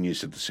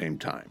genius at the same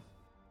time.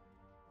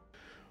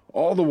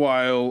 All the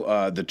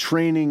while, the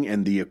training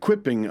and the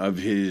equipping of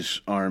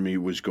his army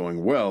was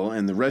going well,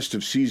 and the rest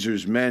of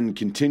Caesar's men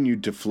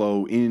continued to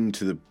flow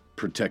into the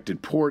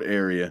protected port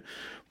area.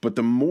 But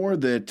the more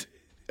that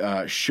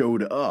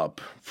showed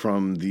up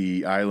from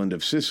the island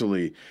of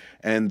Sicily,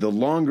 and the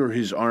longer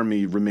his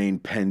army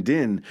remained penned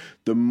in,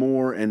 the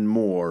more and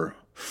more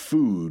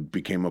food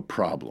became a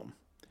problem.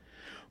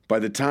 By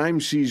the time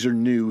Caesar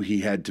knew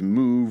he had to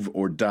move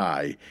or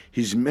die,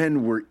 his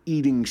men were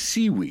eating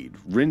seaweed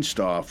rinsed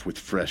off with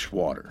fresh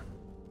water.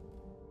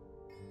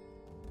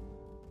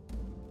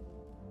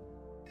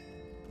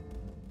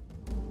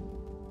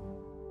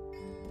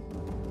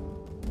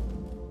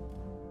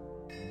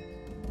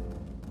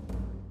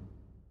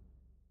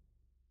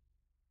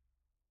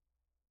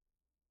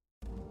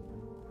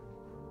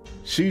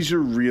 Caesar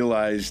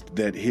realized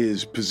that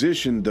his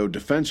position, though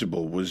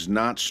defensible, was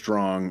not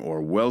strong or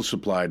well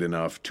supplied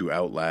enough to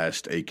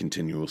outlast a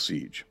continual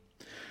siege.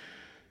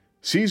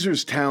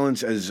 Caesar's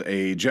talents as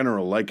a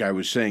general, like I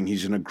was saying,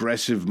 he's an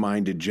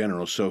aggressive-minded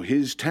general, so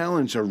his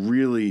talents are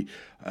really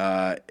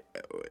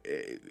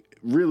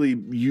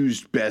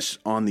used best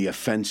on the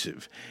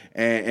offensive.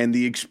 And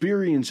the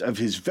experience of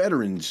his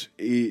veterans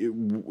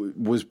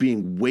was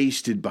being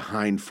wasted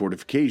behind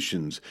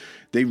fortifications.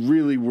 They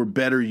really were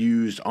better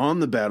used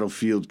on the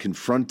battlefield,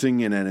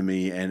 confronting an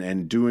enemy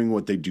and doing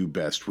what they do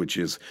best, which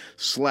is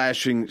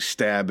slashing,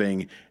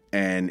 stabbing,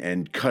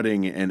 and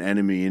cutting an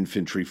enemy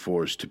infantry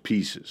force to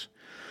pieces.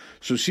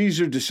 So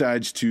Caesar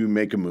decides to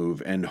make a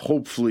move, and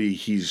hopefully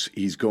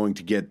he's going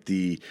to get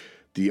the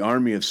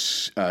army of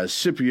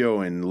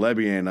Scipio and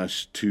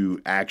Labienus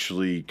to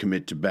actually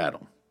commit to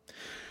battle.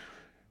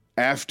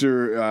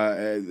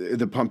 After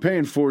the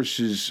Pompeian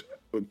forces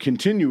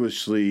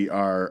continuously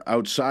are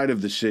outside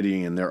of the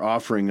city and they're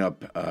offering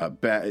up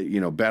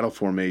battle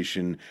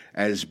formation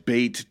as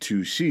bait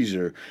to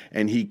Caesar,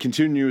 and he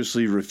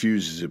continuously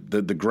refuses it.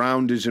 The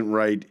ground isn't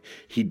right.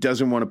 He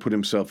doesn't want to put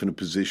himself in a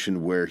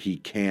position where he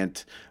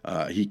can't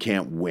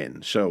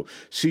win. So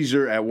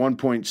Caesar at one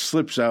point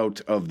slips out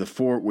of the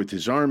fort with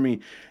his army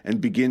and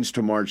begins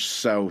to march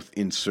south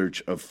in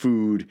search of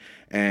food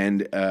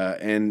and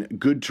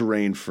good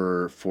terrain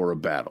for a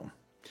battle.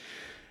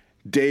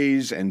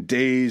 Days and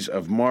days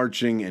of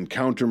marching and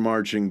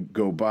counter-marching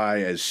go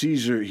by as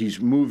Caesar, he's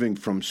moving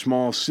from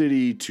small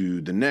city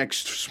to the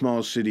next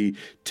small city,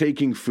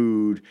 taking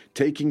food,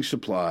 taking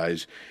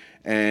supplies,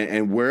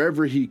 and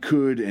wherever he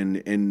could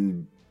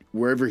and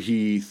wherever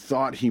he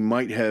thought he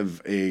might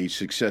have a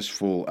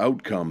successful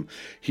outcome,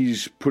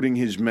 he's putting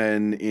his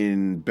men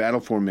in battle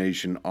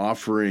formation,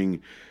 offering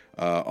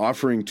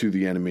to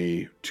the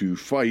enemy to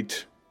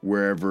fight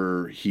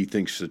wherever he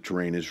thinks the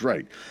terrain is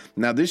right.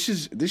 Now, this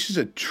is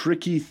a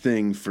tricky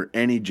thing for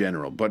any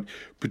general, but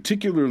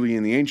particularly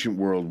in the ancient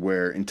world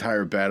where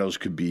entire battles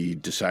could be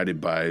decided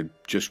by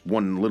just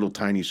one little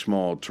tiny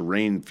small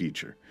terrain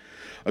feature.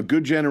 A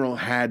good general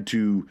had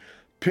to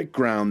pick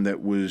ground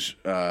that was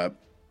that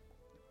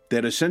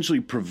essentially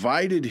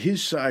provided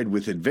his side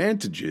with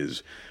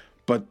advantages,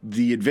 but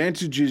the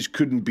advantages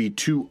couldn't be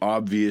too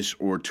obvious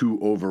or too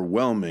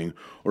overwhelming,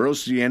 or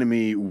else the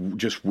enemy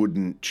just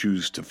wouldn't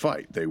choose to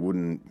fight. They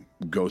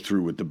wouldn't go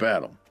through with the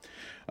battle.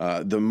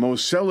 The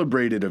most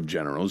celebrated of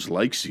generals,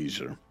 like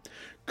Caesar,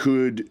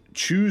 could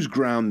choose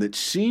ground that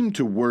seemed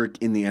to work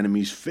in the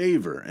enemy's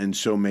favor and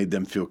so made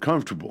them feel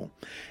comfortable.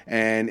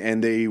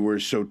 And they were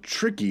so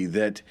tricky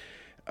that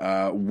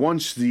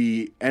once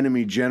the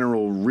enemy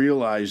general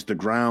realized the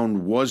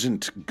ground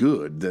wasn't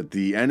good, that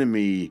the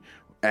enemy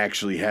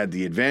actually had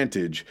the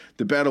advantage,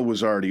 the battle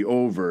was already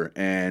over,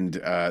 and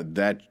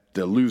that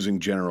the losing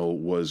general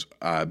was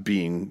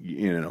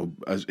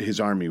his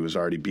army was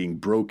already being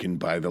broken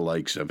by the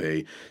likes of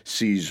a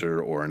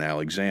Caesar or an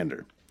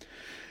Alexander.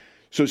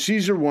 So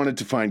Caesar wanted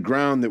to find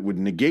ground that would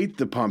negate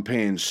the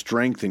Pompeian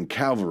strength in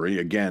cavalry.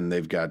 Again,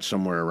 they've got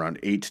somewhere around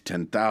 8,000 to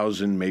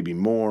 10,000, maybe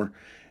more,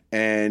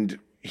 and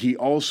he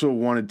also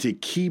wanted to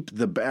keep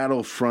the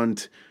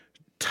battlefront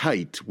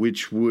tight,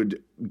 which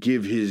would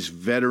give his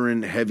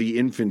veteran heavy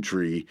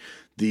infantry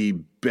the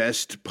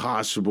best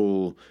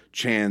possible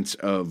chance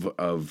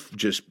of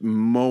just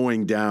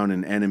mowing down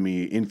an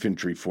enemy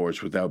infantry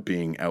force without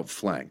being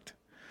outflanked.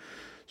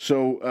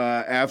 So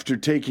after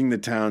taking the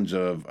towns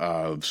of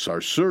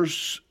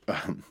Sarsura,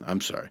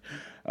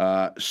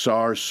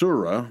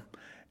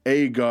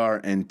 Agar,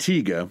 and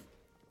Tiga,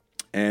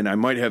 and I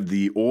might have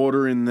the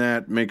order in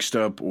that mixed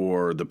up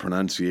or the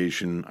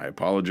pronunciation. I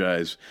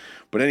apologize.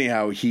 But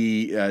anyhow,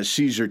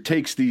 Caesar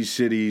takes these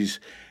cities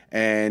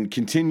and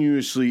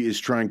continuously is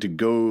trying to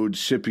goad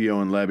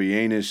Scipio and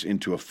Labienus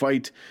into a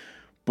fight,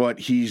 but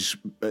he's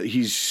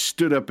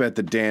stood up at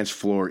the dance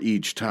floor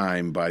each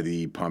time by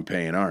the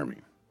Pompeian army.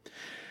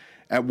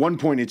 At one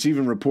point, it's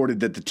even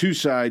reported that the two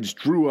sides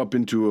drew up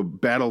into a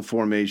battle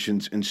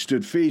formations and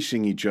stood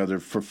facing each other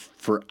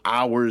for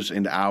hours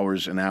and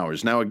hours and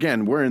hours. Now,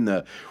 again,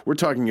 we're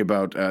talking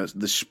about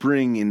the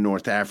spring in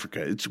North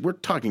Africa. We're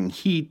talking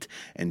heat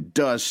and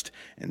dust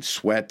and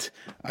sweat.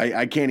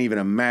 I can't even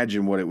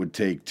imagine what it would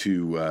take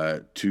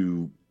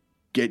to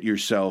get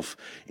yourself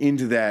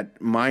into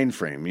that mind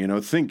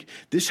frame. Think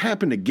this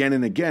happened again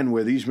and again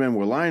where these men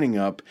were lining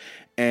up.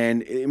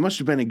 And it must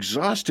have been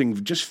exhausting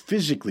just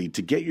physically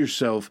to get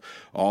yourself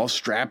all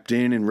strapped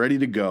in and ready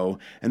to go.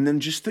 And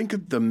then just think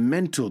of the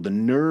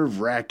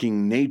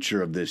nerve-wracking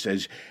nature of this,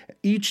 as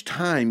each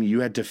time you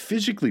had to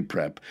physically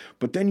prep,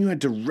 but then you had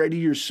to ready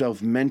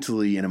yourself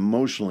mentally and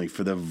emotionally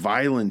for the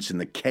violence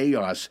and the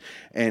chaos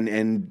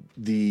and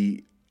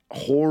the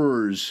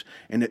horrors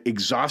and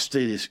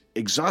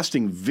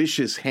exhausting,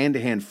 vicious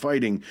hand-to-hand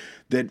fighting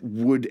that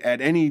would at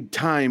any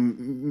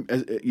time,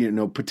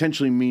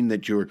 potentially mean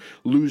that you're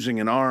losing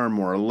an arm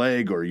or a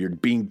leg or you're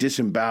being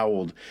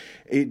disemboweled.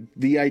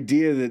 The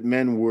idea that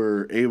men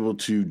were able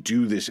to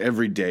do this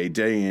every day,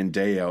 day in,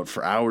 day out,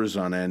 for hours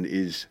on end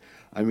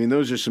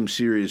those are some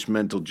serious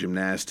mental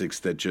gymnastics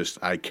that just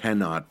I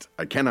cannot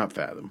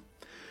fathom.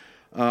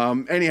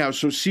 Anyhow,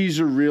 so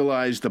Caesar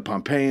realized the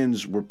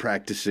Pompeians were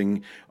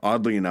practicing,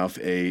 oddly enough,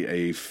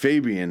 a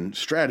Fabian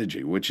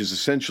strategy, which is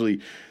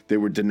essentially they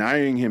were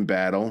denying him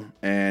battle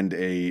and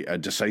a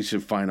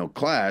decisive final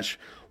clash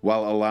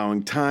while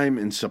allowing time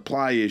and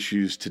supply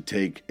issues to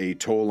take a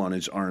toll on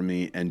his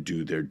army and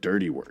do their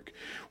dirty work,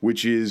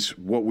 which is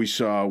what we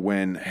saw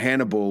when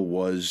Hannibal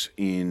was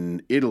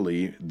in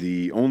Italy,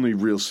 the only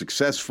real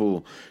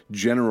successful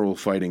general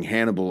fighting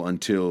Hannibal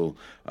until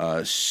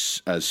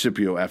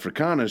Scipio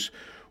Africanus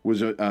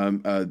was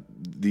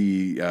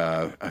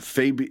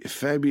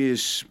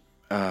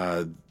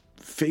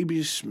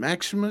Fabius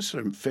Maximus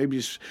or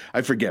Fabius,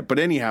 I forget. But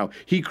anyhow,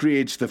 he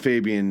creates the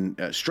Fabian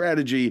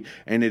strategy,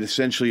 and it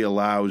essentially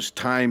allows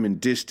time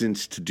and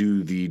distance to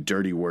do the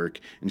dirty work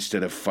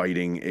instead of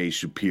fighting a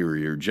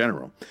superior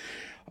general.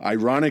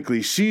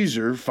 Ironically,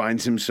 Caesar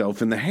finds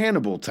himself in the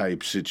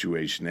Hannibal-type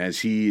situation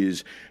as he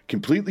is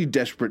completely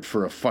desperate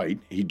for a fight.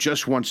 He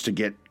just wants to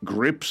get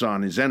grips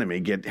on his enemy,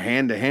 get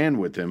hand-to-hand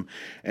with him,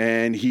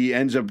 and he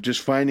ends up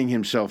just finding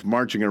himself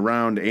marching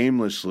around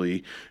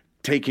aimlessly,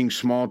 taking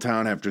small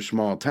town after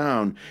small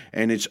town,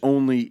 and it's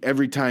only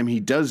every time he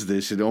does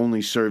this, it only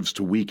serves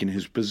to weaken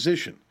his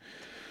position.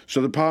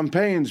 So the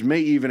Pompeians may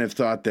even have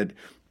thought that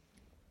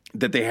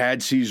that they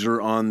had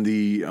Caesar on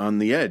the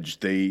edge.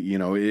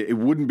 It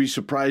wouldn't be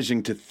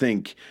surprising to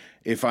think,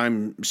 if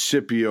I'm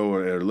Scipio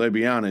or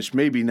Labienus,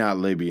 maybe not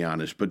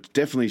Labienus, but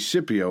definitely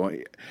Scipio,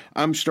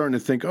 I'm starting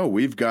to think, oh,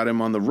 we've got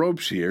him on the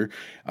ropes here.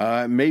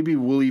 Maybe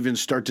we'll even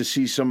start to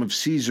see some of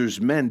Caesar's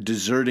men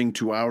deserting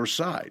to our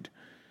side.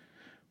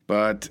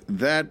 But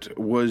that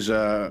was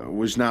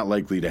not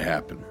likely to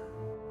happen.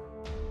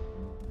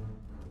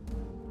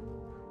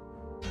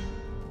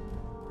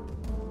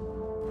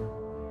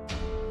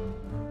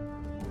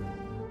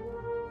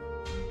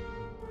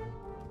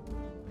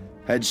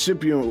 Had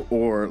Scipio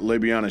or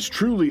Labienus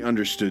truly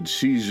understood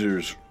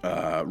Caesar's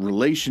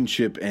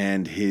relationship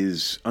and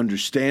his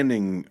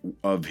understanding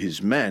of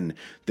his men,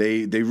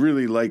 they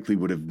really likely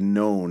would have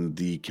known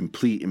the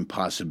complete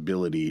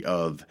impossibility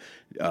of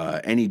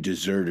any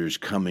deserters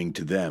coming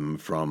to them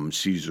from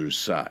Caesar's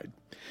side.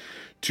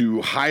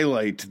 To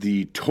highlight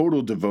the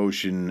total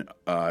devotion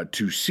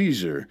to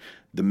Caesar,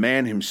 the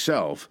man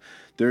himself,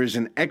 there is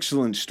an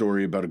excellent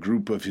story about a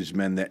group of his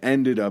men that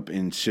ended up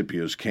in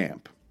Scipio's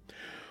camp.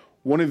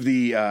 One of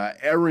the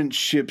errant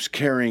ships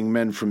carrying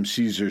men from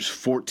Caesar's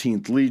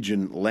 14th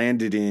Legion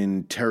landed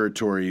in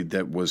territory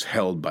that was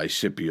held by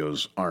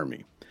Scipio's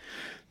army.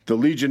 The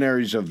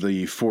legionaries of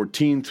the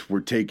 14th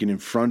were taken in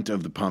front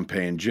of the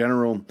Pompeian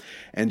general,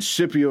 and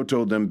Scipio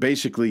told them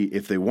basically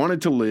if they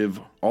wanted to live,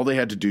 all they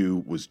had to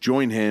do was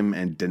join him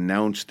and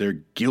denounce their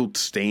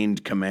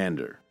guilt-stained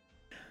commander.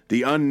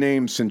 The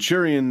unnamed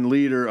centurion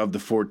leader of the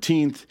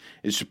 14th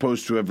is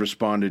supposed to have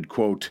responded,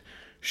 quote,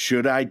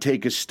 "Should I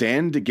take a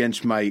stand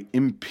against my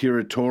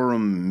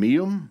imperatorum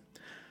meum?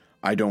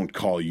 I don't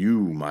call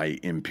you my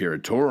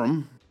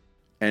imperatorum."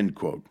 End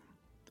quote.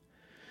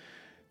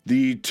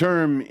 The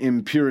term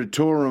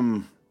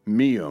imperatorum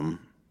meum,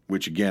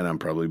 which again I'm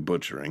probably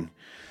butchering,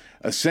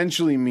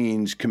 essentially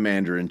means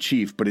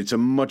commander-in-chief, but it's a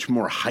much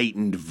more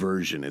heightened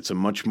version. It's a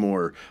much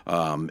more,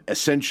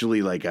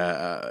 essentially like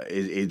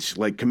it's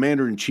like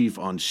commander-in-chief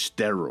on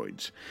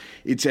steroids.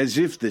 It's as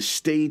if the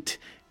state,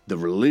 the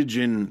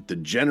religion, the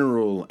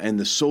general, and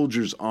the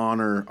soldier's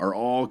honor are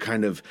all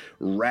kind of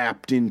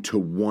wrapped into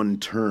one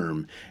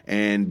term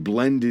and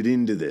blended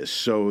into this.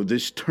 So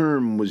this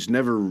term was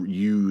never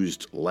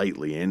used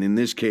lightly. And in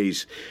this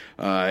case,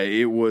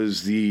 it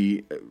was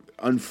the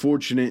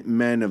unfortunate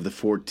men of the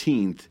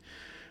 14th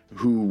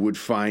who would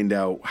find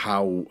out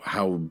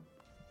how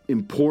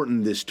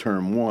important this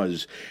term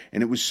was.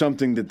 And it was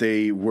something that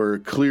they were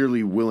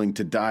clearly willing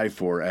to die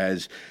for,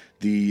 as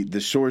the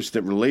source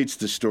that relates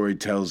the story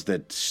tells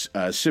that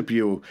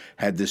Scipio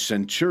had the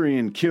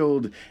centurion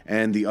killed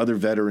and the other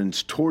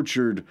veterans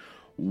tortured,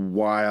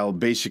 while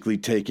basically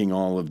taking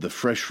all of the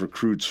fresh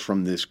recruits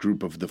from this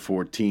group of the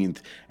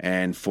 14th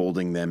and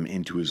folding them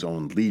into his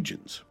own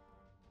legions.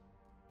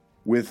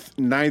 With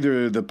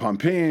neither the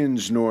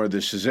Pompeians nor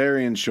the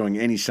Caesarians showing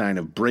any sign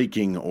of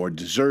breaking or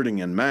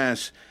deserting en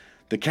masse,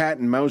 the cat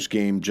and mouse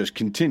game just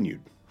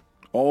continued.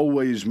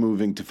 Always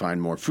moving to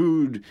find more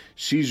food,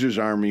 Caesar's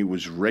army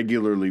was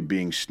regularly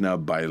being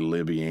snubbed by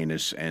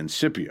Labienus and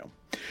Scipio.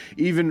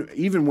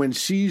 Even when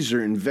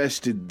Caesar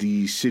invested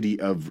the city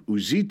of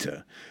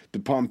Uzita, the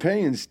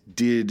Pompeians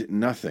did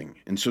nothing.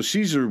 And so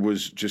Caesar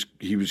was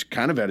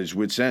kind of at his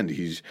wit's end.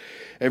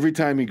 Every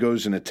time he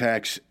goes and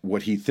attacks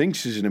what he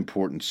thinks is an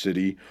important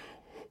city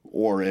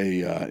or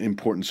a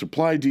important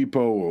supply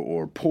depot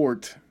or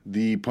port,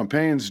 the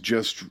Pompeians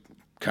just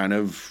kind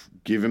of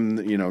give him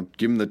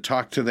the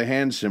talk to the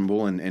hand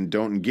symbol and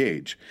don't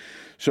engage.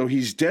 So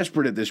he's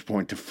desperate at this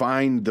point to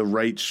find the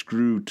right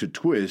screw to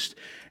twist,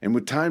 and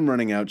with time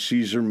running out,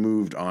 Caesar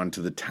moved on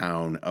to the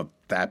town of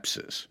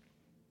Thapsus.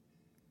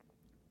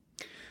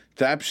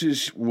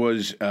 Thapsus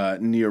was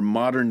near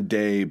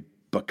modern-day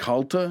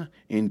Bakalta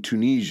in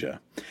Tunisia,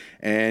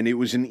 and it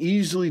was an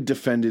easily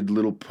defended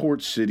little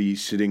port city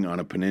sitting on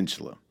a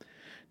peninsula.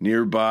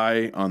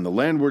 Nearby, on the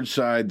landward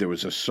side, there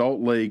was a salt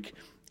lake,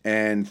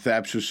 and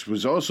Thapsus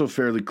was also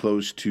fairly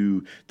close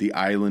to the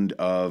island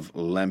of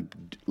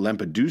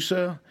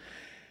Lampedusa.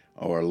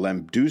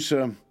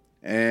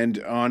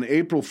 And on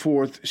April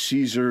 4th,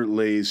 Caesar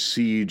lays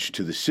siege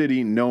to the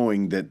city,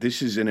 knowing that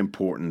this is an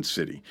important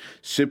city.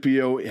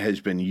 Scipio has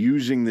been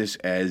using this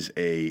as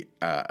a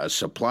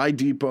supply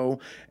depot,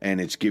 and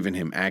it's given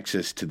him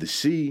access to the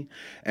sea.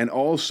 And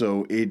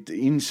also,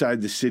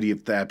 inside the city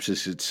of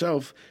Thapsus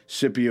itself,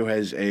 Scipio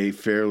has a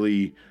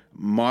fairly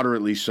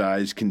moderately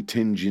sized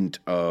contingent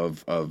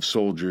of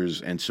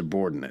soldiers and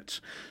subordinates.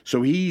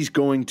 So he's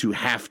going to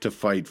have to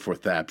fight for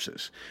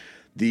Thapsus.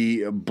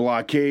 The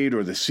blockade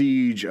or the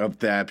siege of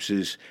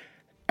Thapsus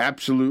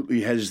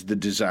absolutely has the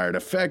desired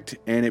effect,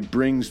 and it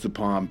brings the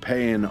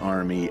Pompeian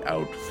army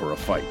out for a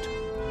fight.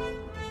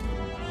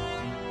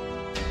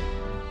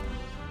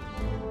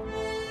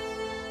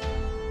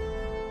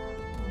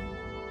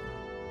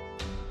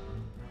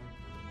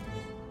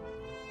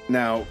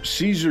 Now,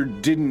 Caesar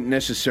didn't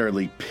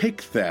necessarily pick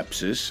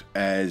Thapsus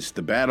as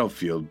the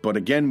battlefield, but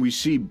again, we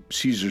see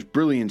Caesar's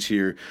brilliance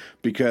here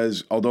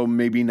because although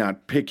maybe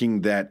not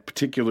picking that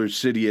particular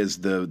city as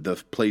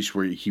the place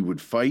where he would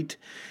fight,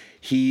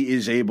 he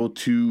is able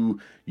to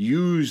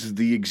use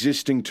the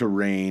existing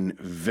terrain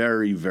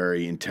very,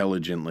 very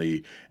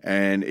intelligently,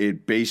 and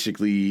it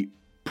basically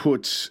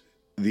puts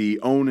the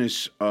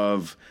onus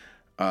of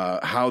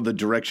how the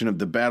direction of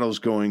the battle is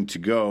going to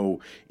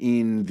go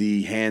in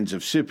the hands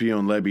of Scipio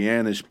and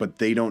Labienus, but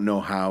they don't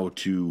know how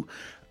to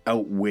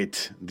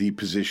outwit the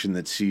position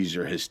that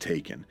Caesar has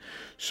taken.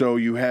 So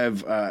you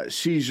have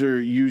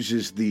Caesar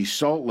uses the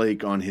Salt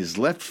Lake on his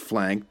left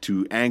flank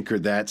to anchor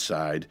that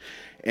side,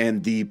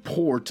 and the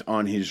port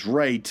on his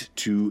right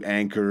to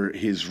anchor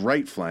his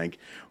right flank,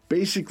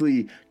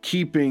 basically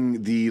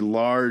keeping the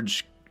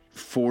large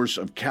force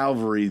of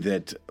cavalry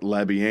that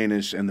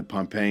Labienus and the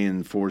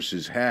Pompeian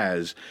forces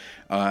has,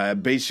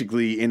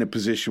 basically in a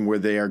position where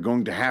they are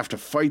going to have to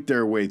fight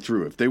their way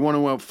through. If they want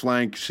to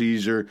outflank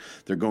Caesar,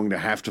 they're going to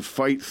have to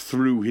fight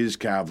through his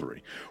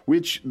cavalry,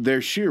 which their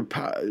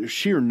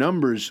sheer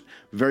numbers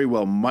very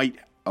well might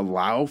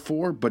allow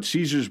for, but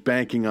Caesar's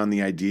banking on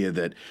the idea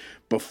that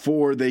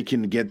before they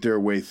can get their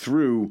way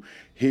through,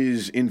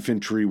 his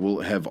infantry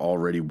will have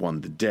already won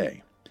the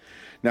day.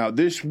 Now,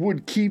 this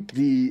would keep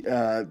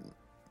the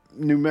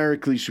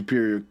numerically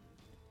superior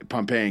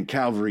Pompeian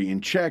cavalry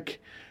in check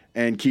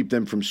and keep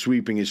them from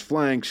sweeping his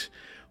flanks,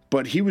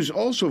 but he was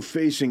also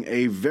facing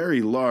a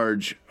very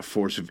large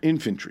force of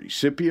infantry.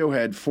 Scipio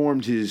had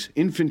formed his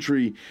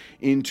infantry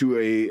into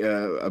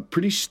a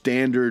pretty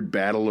standard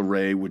battle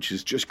array, which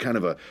is just kind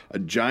of a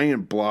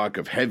giant block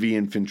of heavy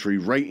infantry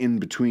right in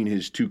between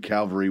his two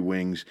cavalry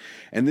wings,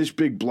 and this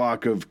big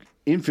block of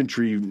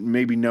infantry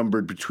maybe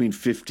numbered between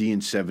 50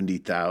 and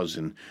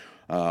 70,000,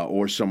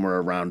 or somewhere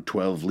around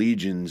 12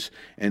 legions,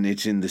 and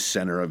it's in the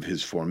center of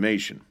his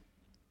formation.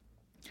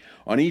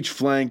 On each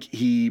flank,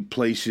 he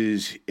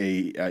places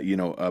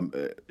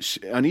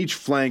on each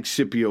flank,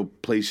 Scipio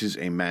places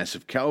a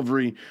massive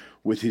cavalry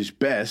with his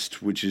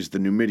best, which is the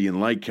Numidian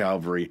light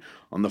cavalry,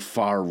 on the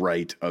far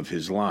right of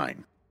his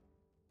line.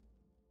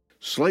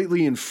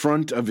 Slightly in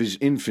front of his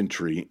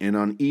infantry and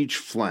on each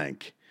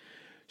flank,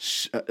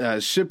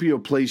 Scipio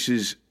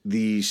places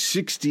the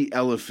 60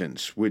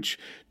 elephants, which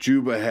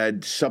Juba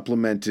had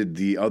supplemented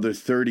the other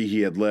 30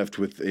 he had left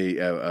with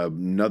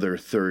another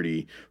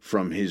 30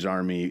 from his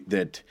army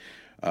that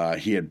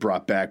he had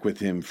brought back with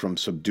him from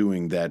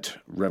subduing that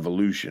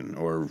revolution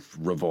or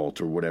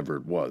revolt or whatever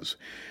it was.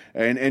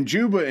 And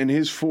Juba and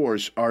his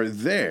force are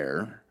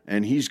there,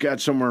 and he's got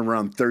somewhere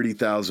around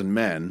 30,000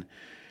 men,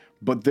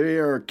 but they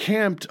are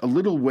camped a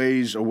little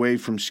ways away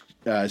from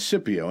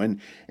Scipio, and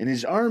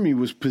his army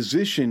was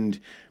positioned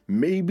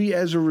maybe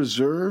as a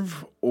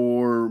reserve,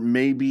 or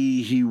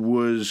maybe he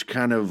was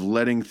kind of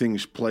letting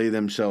things play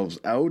themselves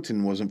out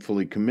and wasn't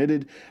fully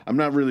committed. I'm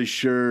not really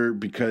sure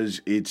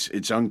because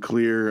it's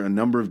unclear. A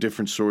number of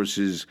different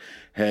sources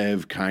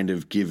have kind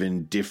of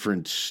given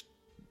different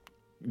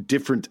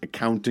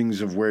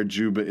accountings of where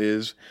Juba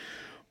is,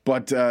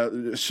 but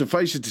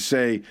suffice it to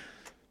say,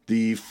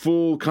 the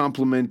full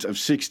complement of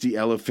 60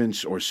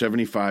 elephants or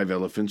 75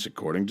 elephants,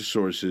 according to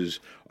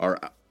sources, are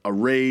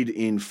arrayed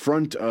in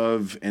front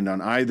of and on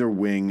either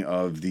wing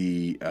of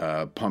the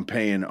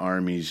Pompeian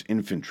army's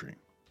infantry.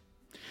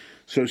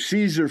 So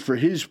Caesar, for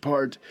his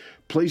part,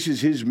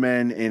 places his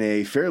men in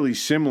a fairly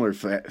similar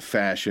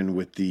fashion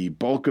with the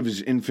bulk of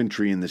his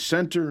infantry in the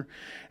center,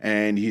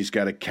 and he's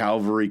got a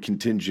cavalry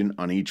contingent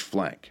on each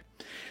flank.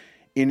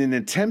 In an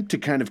attempt to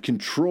kind of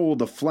control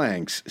the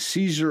flanks,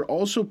 Caesar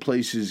also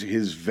places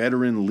his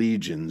veteran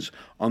legions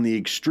on the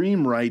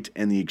extreme right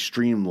and the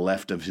extreme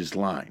left of his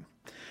line.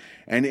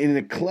 And in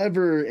a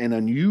clever and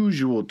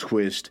unusual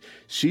twist,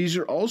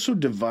 Caesar also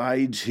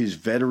divides his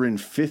veteran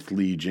 5th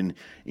Legion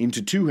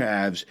into two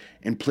halves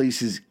and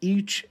places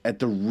each at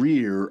the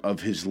rear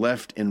of his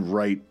left and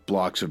right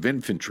blocks of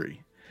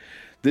infantry.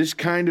 This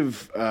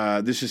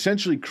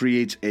essentially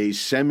creates a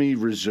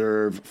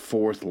semi-reserve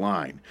 4th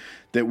line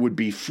that would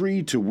be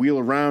free to wheel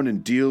around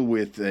and deal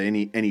with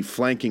any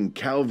flanking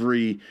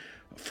cavalry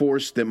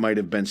force that might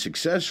have been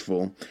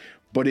successful,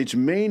 but its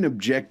main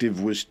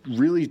objective was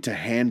really to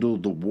handle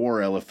the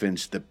war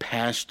elephants that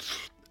passed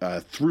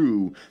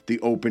through the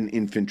open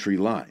infantry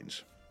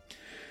lines.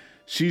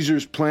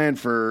 Caesar's plan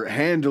for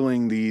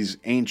handling these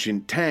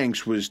ancient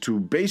tanks was to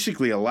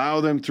basically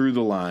allow them through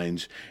the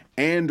lines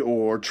and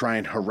or try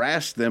and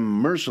harass them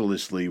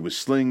mercilessly with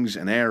slings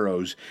and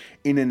arrows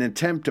in an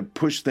attempt to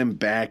push them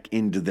back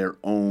into their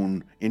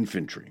own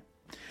infantry.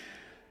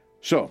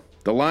 So,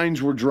 the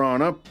lines were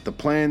drawn up, the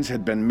plans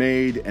had been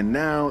made, and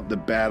now the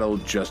battle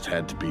just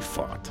had to be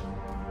fought.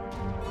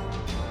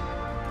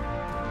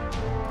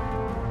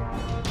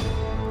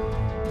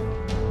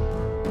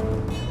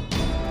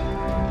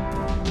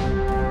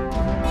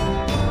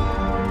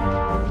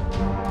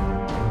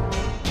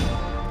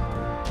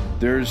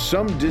 There's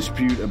some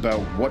dispute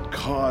about what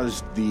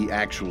caused the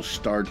actual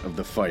start of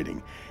the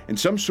fighting, and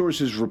some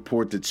sources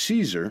report that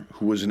Caesar,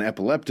 who was an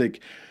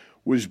epileptic,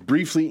 was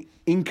briefly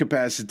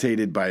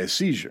incapacitated by a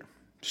seizure.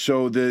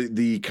 So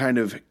the kind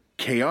of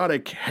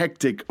chaotic,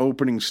 hectic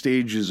opening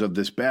stages of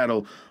this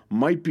battle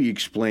might be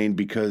explained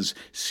because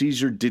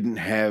Caesar didn't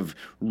have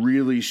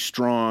really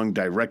strong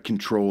direct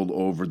control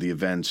over the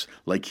events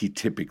like he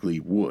typically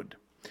would.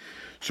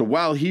 So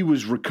while he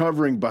was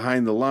recovering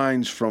behind the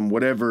lines from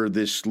whatever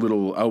this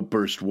little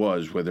outburst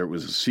was, whether it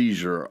was a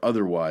seizure or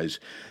otherwise,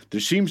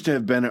 there seems to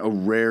have been a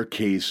rare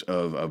case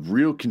of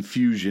real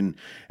confusion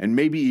and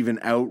maybe even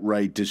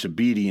outright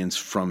disobedience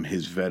from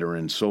his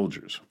veteran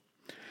soldiers.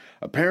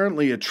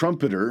 Apparently, a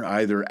trumpeter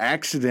either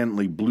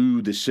accidentally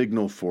blew the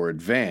signal for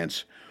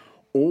advance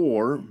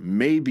or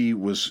maybe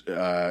was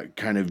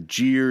kind of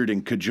jeered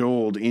and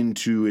cajoled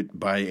into it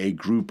by a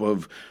group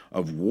of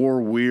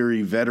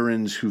war-weary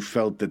veterans who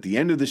felt that the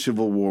end of the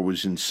Civil War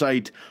was in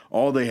sight.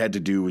 All they had to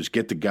do was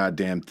get the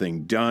goddamn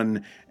thing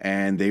done,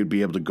 and they would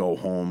be able to go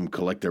home,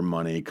 collect their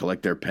money,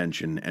 collect their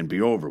pension, and be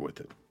over with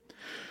it.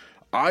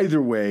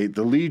 Either way,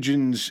 the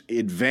legions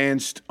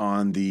advanced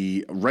on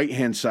the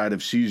right-hand side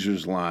of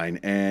Caesar's line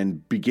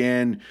and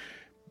began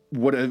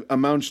what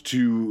amounts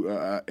to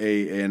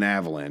an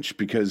avalanche,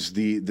 because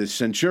the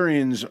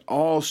centurions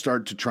all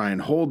start to try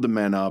and hold the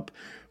men up,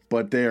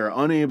 but they are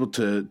unable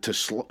to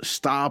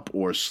stop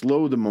or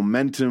slow the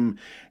momentum,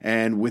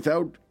 and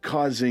without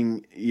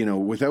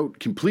without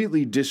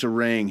completely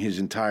disarraying his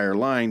entire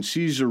line,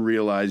 Caesar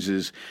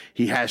realizes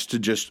he has to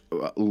just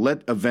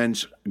let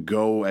events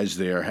go as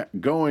they are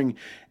going,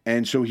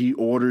 and so he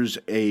orders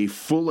a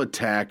full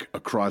attack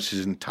across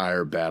his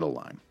entire battle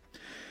line.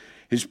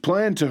 His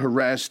plan to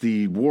harass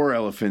the war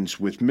elephants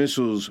with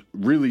missiles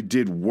really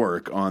did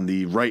work on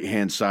the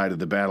right-hand side of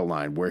the battle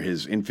line, where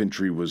his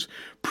infantry was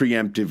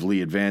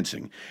preemptively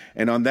advancing.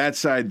 And on that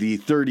side, the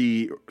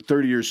 30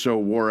 or so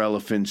war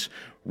elephants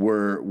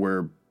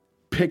were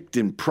picked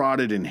and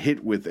prodded and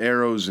hit with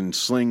arrows and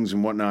slings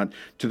and whatnot,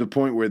 to the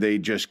point where they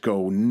just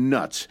go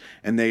nuts,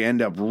 and they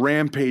end up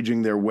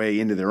rampaging their way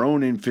into their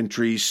own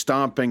infantry,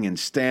 stomping and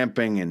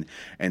stamping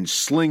and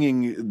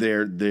slinging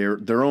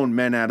their own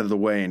men out of the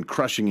way and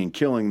crushing and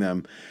killing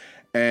them.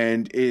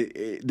 And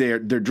they're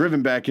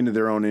driven back into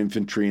their own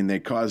infantry, and they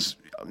cause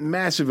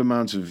massive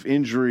amounts of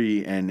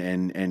injury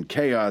and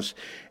chaos,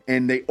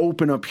 and they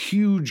open up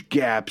huge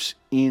gaps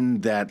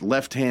in that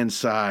left-hand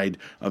side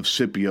of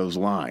Scipio's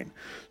line.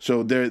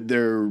 So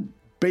they're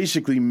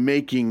basically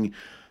making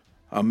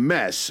a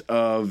mess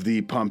of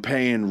the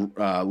Pompeian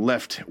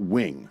left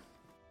wing.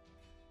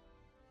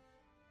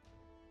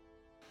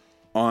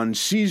 On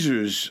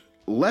Caesar's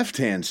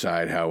left-hand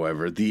side,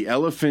 however, the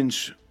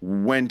elephants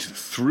went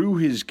through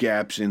his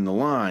gaps in the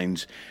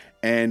lines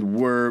and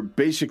were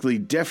basically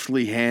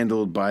deftly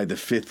handled by the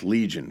 5th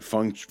Legion,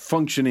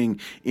 functioning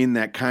in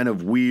that kind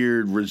of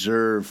weird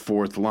reserve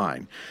 4th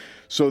line.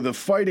 So the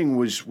fighting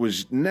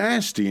was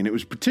nasty, and it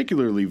was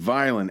particularly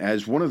violent,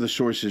 as one of the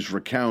sources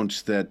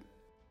recounts that,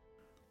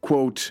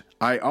 quote,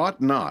 "I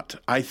ought not,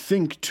 I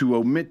think, to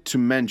omit to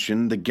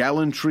mention the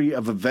gallantry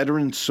of a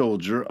veteran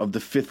soldier of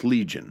the 5th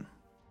Legion.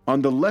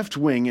 On the left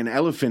wing, an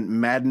elephant,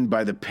 maddened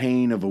by the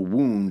pain of a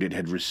wound it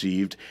had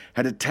received,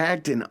 had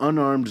attacked an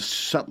unarmed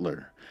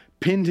sutler,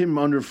 pinned him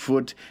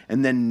underfoot,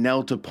 and then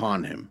knelt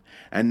upon him.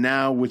 And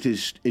now, with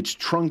its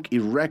trunk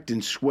erect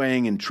and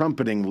swaying and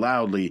trumpeting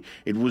loudly,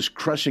 it was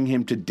crushing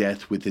him to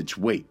death with its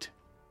weight.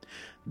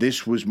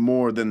 This was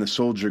more than the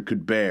soldier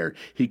could bear.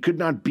 He could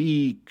not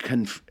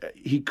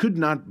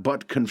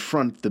but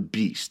confront the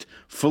beast,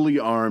 fully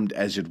armed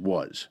as it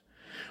was.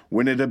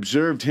 When it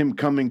observed him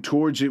coming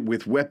towards it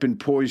with weapon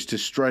poised to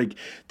strike,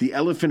 the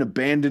elephant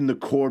abandoned the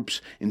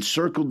corpse,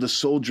 encircled the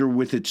soldier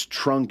with its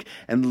trunk,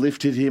 and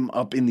lifted him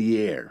up in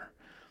the air.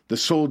 The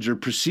soldier,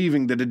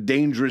 perceiving that a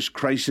dangerous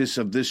crisis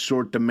of this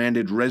sort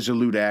demanded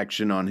resolute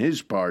action on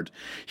his part,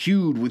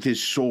 hewed with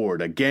his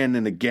sword again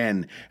and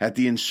again at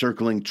the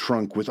encircling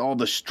trunk with all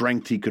the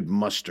strength he could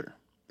muster.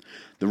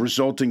 The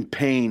resulting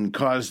pain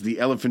caused the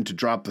elephant to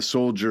drop the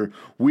soldier,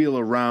 wheel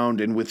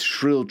around, and with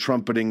shrill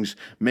trumpetings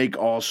make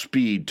all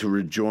speed to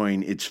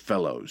rejoin its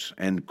fellows."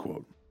 End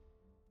quote.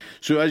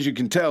 So as you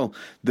can tell,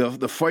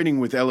 the fighting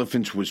with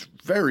elephants was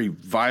very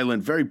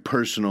violent, very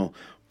personal,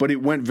 but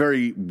it went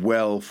very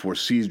well for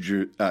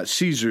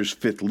Caesar's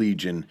 5th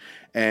Legion,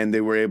 and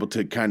they were able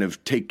to kind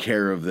of take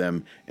care of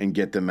them and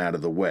get them out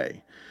of the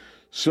way.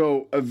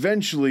 So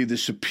eventually the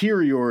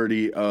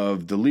superiority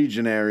of the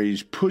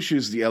legionaries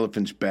pushes the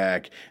elephants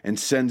back and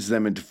sends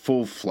them into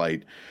full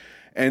flight.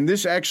 And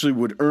this actually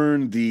would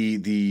earn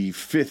the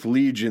 5th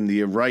Legion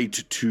the right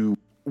to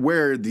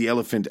wear the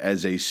elephant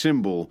as a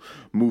symbol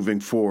moving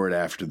forward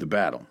after the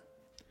battle.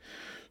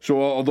 So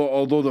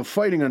although the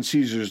fighting on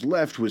Caesar's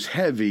left was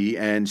heavy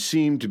and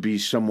seemed to be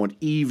somewhat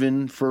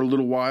even for a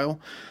little while,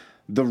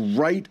 the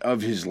right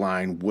of his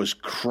line was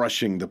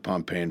crushing the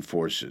Pompeian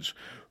forces.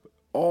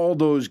 All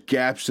those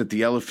gaps that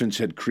the elephants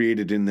had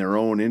created in their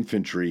own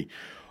infantry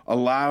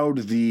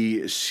allowed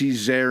the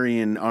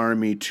Caesarian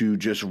army to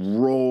just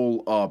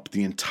roll up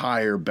the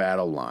entire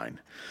battle line.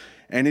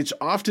 And it's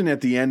often at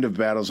the end of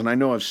battles, and I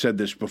know I've said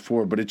this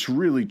before, but it's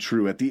really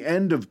true. At the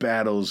end of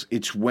battles,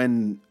 it's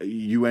when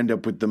you end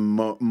up with the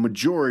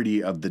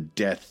majority of the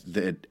death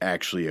that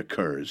actually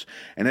occurs.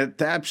 And at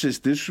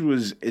Thapsus, this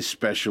was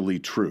especially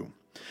true.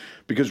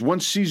 Because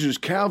once Caesar's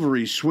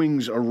cavalry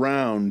swings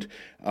around,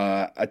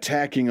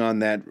 attacking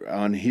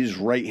on his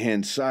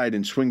right-hand side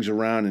and swings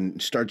around and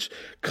starts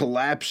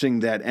collapsing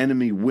that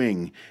enemy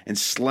wing and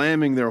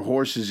slamming their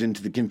horses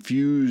into the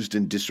confused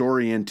and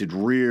disoriented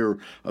rear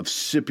of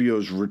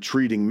Scipio's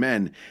retreating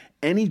men,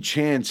 any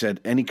chance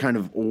at any kind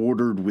of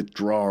ordered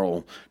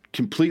withdrawal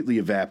completely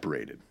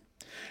evaporated.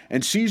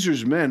 And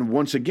Caesar's men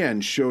once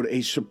again showed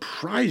a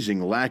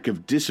surprising lack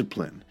of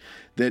discipline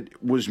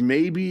that was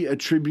maybe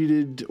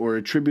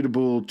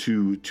attributable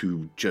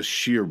to just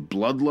sheer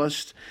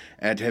bloodlust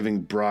at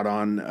having brought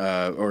on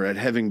or at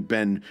having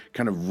been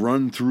kind of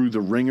run through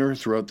the ringer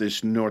throughout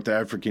this North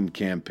African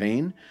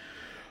campaign.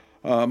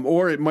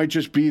 Or it might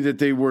just be that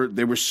they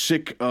were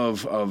sick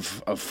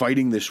of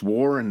fighting this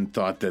war and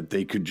thought that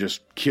they could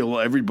just kill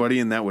everybody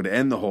and that would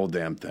end the whole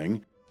damn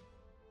thing.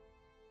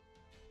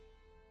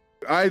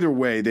 Either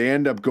way, they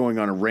end up going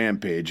on a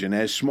rampage, and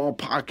as small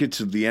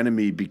pockets of the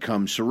enemy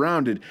become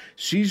surrounded,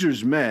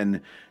 Caesar's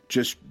men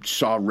just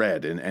saw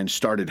red and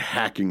started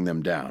hacking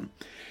them down.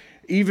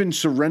 Even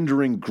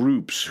surrendering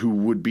groups who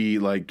would be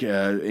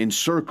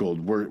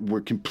encircled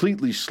were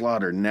completely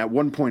slaughtered, and at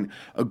one point,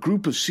 a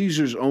group of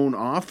Caesar's own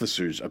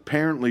officers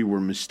apparently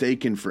were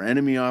mistaken for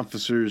enemy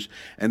officers,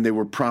 and they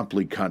were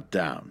promptly cut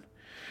down.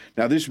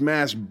 Now, this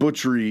mass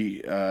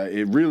butchery,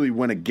 it really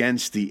went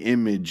against the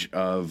image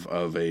of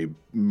a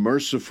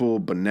merciful,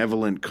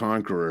 benevolent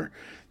conqueror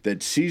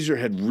that Caesar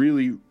had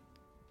really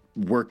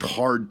worked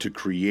hard to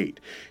create.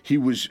 He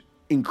was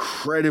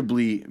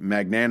incredibly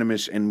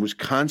magnanimous and was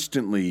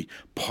constantly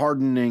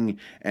pardoning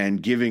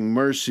and giving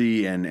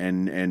mercy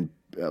and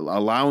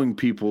allowing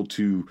people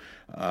to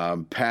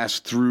pass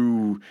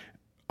through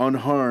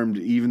unharmed,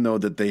 even though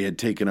that they had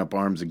taken up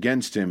arms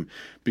against him,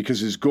 because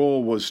his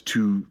goal was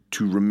to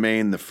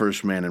remain the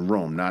first man in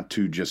Rome, not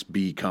to just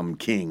become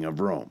king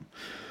of Rome.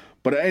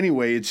 But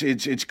anyway,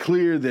 it's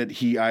clear that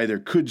he either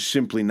could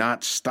simply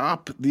not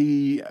stop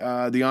the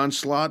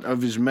onslaught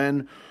of his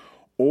men,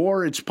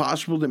 or it's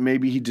possible that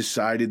maybe he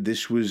decided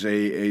this was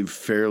a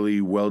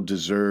fairly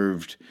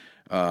well-deserved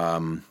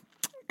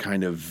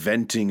kind of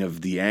venting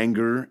of the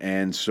anger,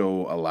 and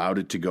so allowed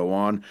it to go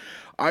on.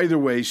 Either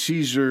way,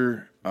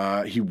 Caesar,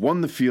 he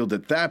won the field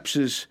at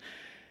Thapsus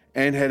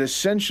and had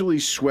essentially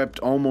swept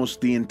almost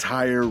the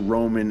entire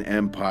Roman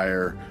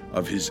Empire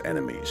of his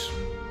enemies.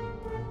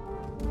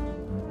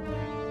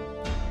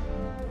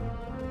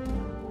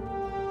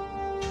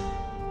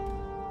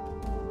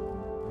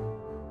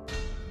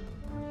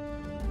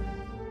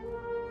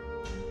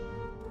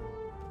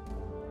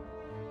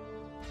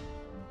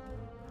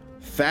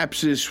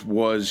 Thapsus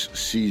was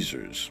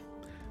Caesar's.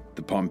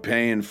 The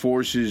Pompeian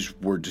forces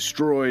were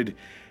destroyed,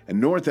 and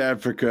North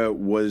Africa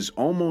was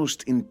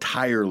almost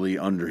entirely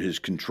under his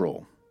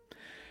control.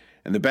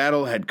 And the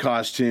battle had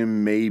cost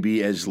him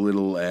maybe as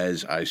little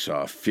as, I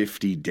saw,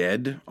 50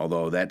 dead,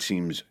 although that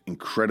seems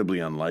incredibly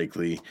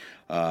unlikely.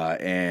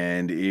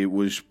 And it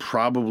was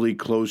probably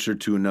closer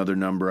to another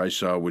number I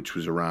saw, which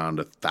was around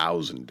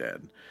 1,000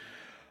 dead.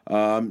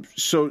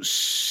 So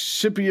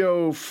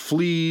Scipio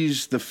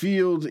flees the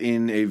field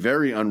in a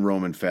very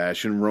un-Roman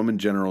fashion. Roman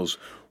generals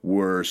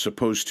were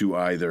supposed to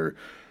either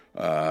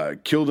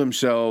kill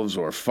themselves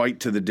or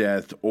fight to the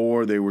death,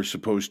 or they were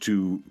supposed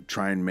to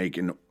try and make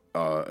an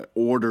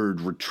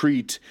ordered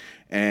retreat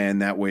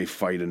and that way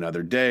fight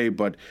another day.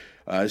 But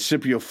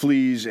Scipio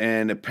flees,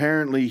 and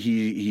apparently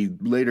he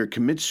later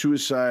commits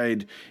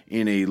suicide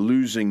in a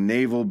losing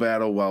naval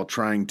battle while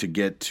trying to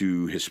get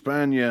to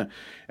Hispania.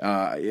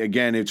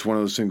 Again, it's one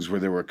of those things where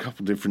there were a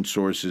couple different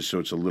sources, so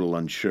it's a little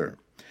unsure.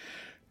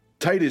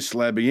 Titus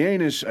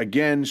Labienus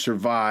again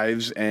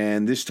survives,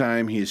 and this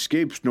time he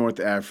escapes North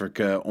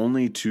Africa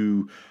only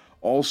to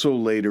also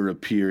later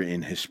appear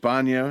in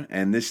Hispania,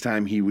 and this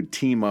time he would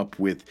team up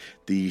with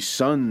the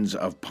sons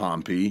of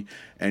Pompey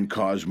and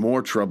cause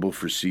more trouble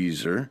for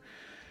Caesar.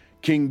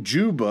 King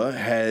Juba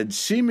had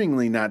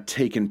seemingly not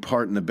taken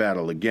part in the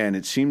battle again.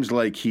 It seems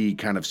like he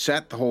kind of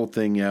sat the whole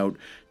thing out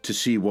to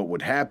see what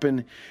would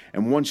happen,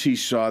 and once he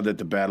saw that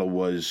the battle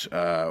was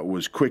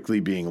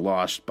quickly being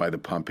lost by the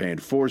Pompeian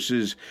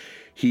forces,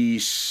 he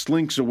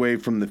slinks away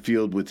from the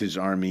field with his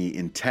army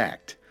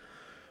intact.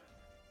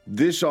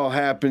 This all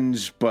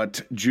happens,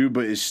 but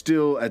Juba is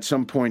still at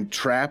some point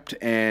trapped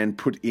and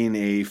put in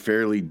a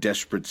fairly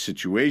desperate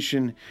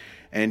situation,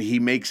 and he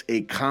makes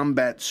a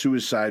combat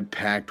suicide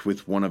pact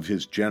with one of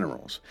his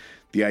generals.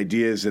 The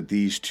idea is that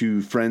these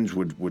two friends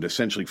would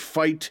essentially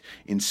fight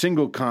in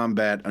single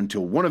combat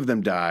until one of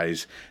them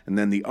dies, and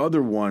then the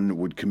other one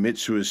would commit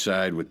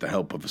suicide with the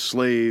help of a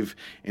slave,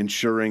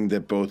 ensuring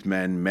that both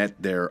men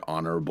met their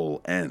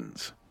honorable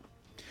ends.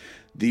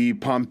 The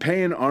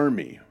Pompeian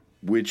army,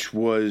 which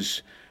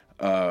was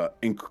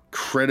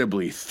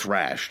incredibly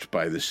thrashed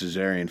by the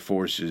Caesarian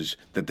forces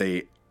that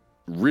they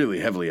really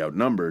heavily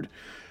outnumbered,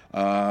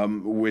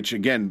 which,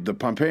 again, the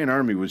Pompeian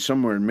army was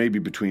somewhere maybe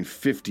between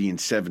 50 and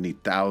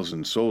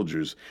 70,000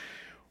 soldiers,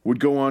 would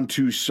go on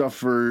to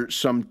suffer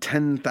some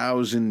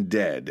 10,000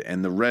 dead,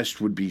 and the rest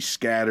would be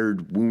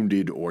scattered,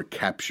 wounded, or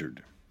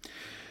captured.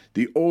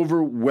 The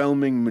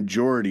overwhelming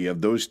majority of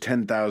those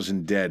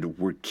 10,000 dead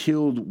were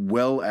killed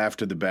well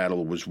after the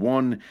battle was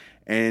won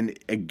and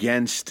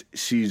against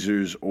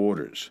Caesar's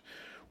orders,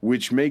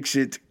 which makes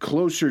it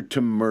closer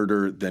to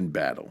murder than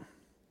battle.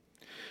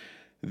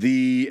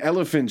 The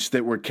elephants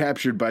that were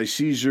captured by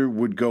Caesar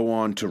would go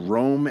on to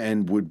Rome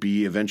and would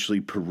be eventually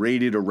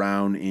paraded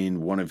around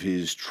in one of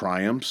his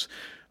triumphs,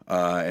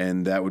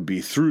 and that would be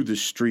through the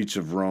streets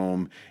of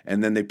Rome,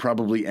 and then they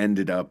probably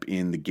ended up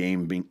in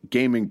the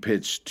gaming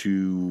pits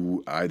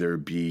to either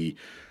be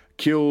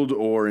killed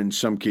or in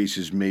some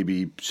cases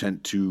maybe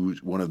sent to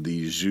one of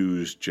the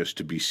zoos just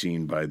to be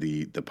seen by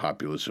the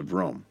populace of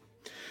Rome.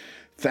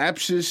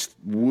 Thapsus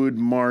would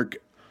mark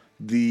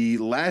the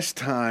last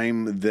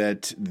time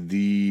that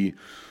the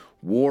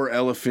war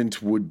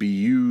elephant would be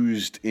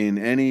used in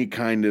any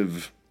kind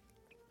of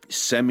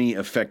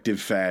semi-effective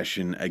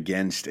fashion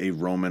against a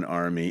Roman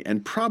army,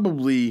 and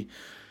probably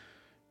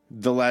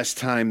the last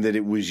time that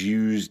it was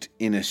used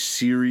in a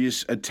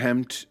serious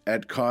attempt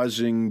at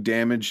causing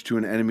damage to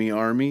an enemy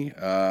army.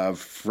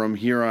 From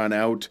here on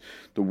out,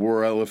 the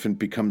war elephant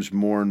becomes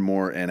more and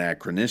more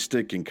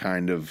anachronistic and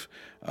kind of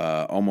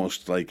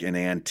almost like an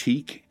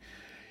antique.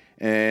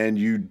 And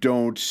you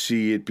don't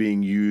see it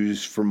being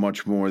used for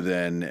much more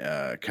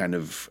than kind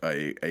of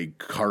a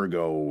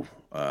cargo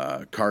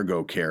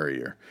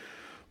carrier.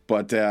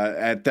 But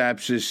at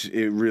Thapsus,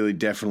 it really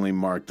definitely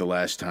marked the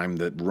last time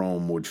that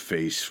Rome would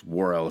face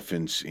war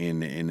elephants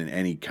in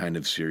any kind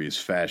of serious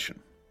fashion.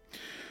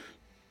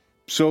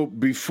 So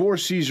before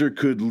Caesar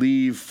could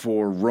leave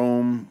for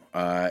Rome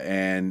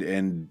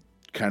and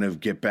kind of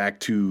get back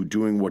to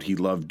doing what he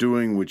loved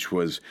doing, which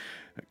was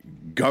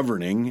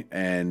governing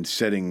and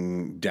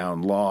setting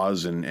down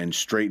laws and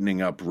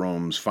straightening up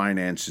Rome's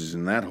finances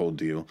and that whole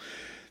deal,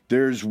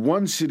 there's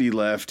one city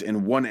left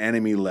and one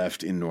enemy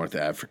left in North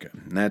Africa.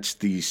 And that's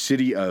the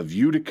city of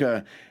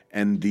Utica,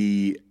 and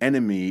the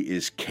enemy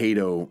is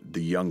Cato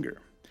the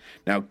Younger.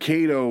 Now,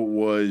 Cato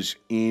was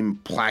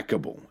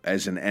implacable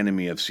as an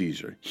enemy of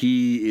Caesar.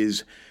 He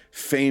is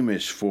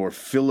famous for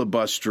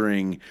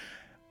filibustering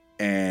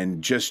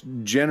and just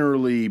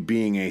generally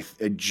being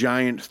a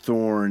giant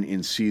thorn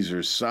in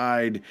Caesar's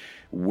side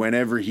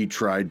whenever he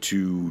tried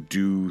to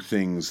do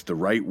things the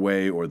right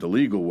way or the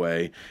legal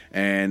way,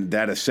 and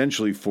that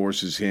essentially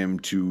forces him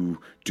to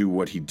do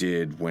what he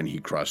did when he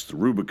crossed the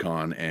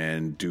Rubicon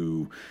and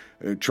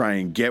try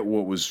and get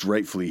what was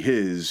rightfully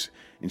his.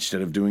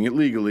 Instead of doing it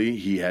legally,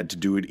 he had to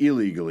do it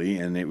illegally,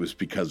 and it was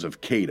because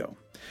of Cato.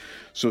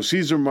 So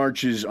Caesar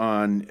marches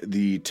on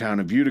the town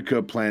of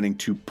Utica, planning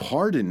to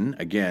pardon,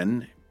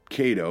 again,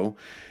 Cato,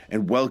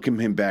 and welcome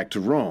him back to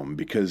Rome,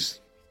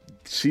 because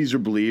Caesar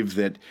believed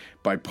that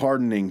by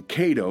pardoning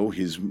Cato,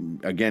 his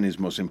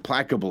most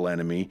implacable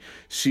enemy,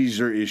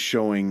 Caesar is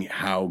showing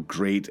how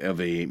great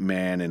of a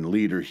man and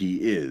leader he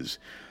is.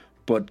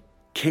 But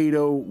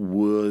Cato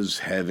was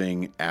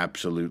having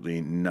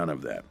absolutely none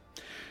of that.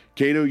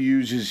 Cato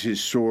uses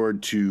his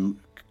sword to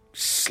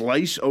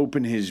slice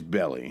open his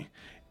belly,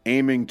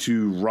 aiming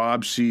to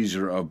rob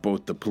Caesar of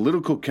both the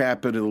political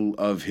capital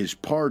of his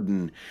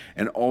pardon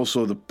and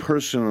also the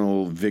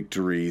personal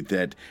victory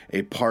that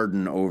a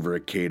pardon over a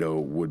Cato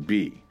would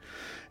be.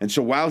 And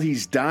so while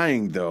he's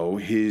dying, though,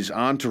 his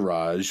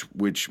entourage,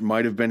 which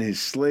might have been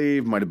his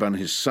slave, might have been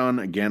his son,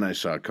 again, I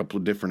saw a couple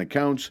of different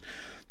accounts,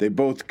 they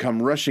both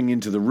come rushing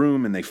into the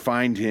room and they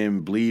find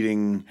him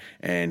bleeding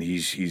and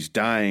he's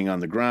dying on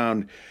the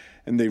ground.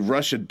 And they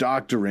rush a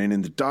doctor in,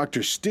 and the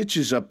doctor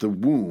stitches up the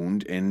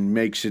wound and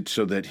makes it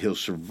so that he'll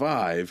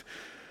survive,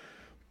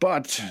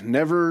 but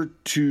never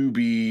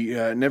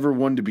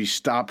one to be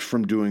stopped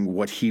from doing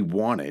what he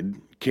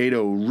wanted.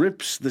 Cato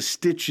rips the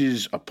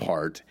stitches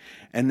apart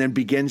and then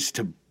begins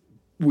to,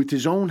 with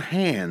his own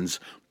hands,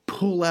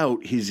 pull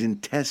out his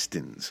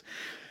intestines.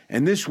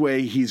 And this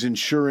way, he's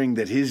ensuring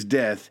that his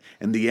death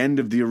and the end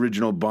of the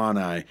original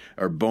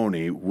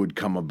Boni would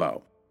come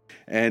about.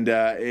 And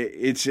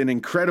it's an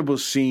incredible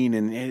scene,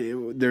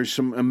 and there's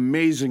some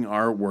amazing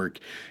artwork.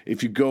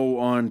 If you go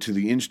on to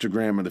the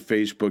Instagram or the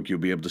Facebook, you'll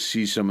be able to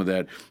see some of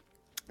that.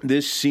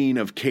 This scene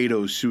of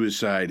Cato's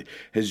suicide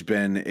has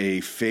been a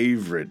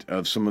favorite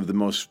of some of the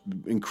most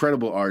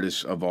incredible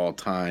artists of all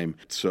time.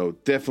 So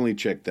definitely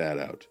check that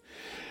out.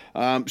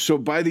 So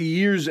by the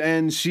year's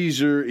end,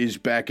 Caesar is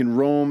back in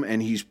Rome,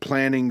 and he's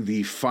planning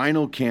the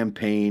final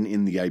campaign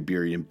in the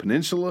Iberian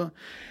Peninsula.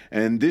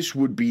 And this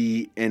would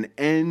be an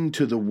end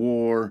to the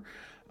war,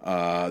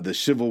 the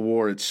civil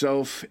war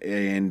itself,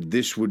 and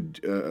this would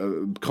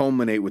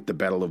culminate with the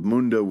Battle of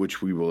Munda,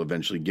 which we will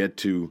eventually get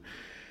to.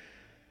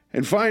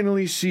 And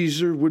finally,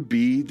 Caesar would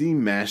be the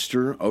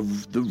master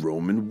of the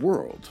Roman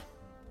world.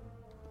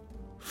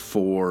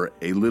 For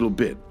a little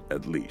bit,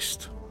 at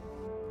least.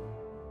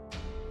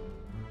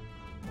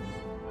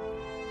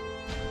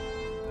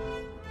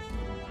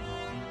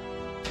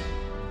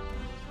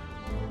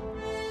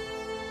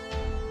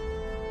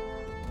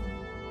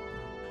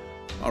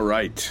 All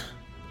right.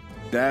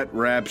 That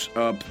wraps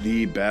up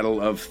the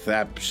Battle of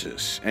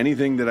Thapsus.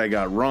 Anything that I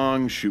got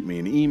wrong, shoot me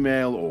an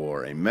email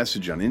or a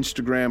message on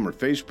Instagram or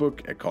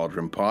Facebook at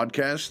Cauldron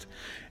Podcast,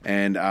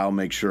 and I'll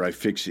make sure I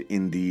fix it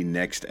in the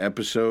next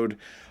episode.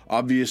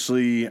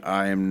 Obviously,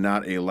 I am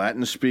not a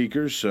Latin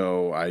speaker,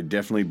 so I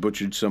definitely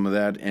butchered some of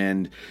that,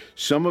 and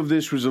some of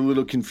this was a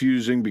little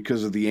confusing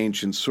because of the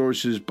ancient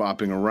sources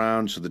bopping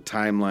around, so the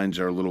timelines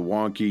are a little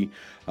wonky.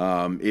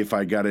 If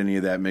I got any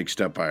of that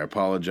mixed up, I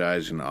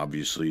apologize, and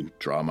obviously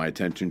draw my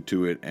attention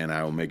to it, and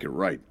I will make it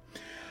right.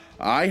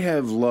 I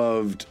have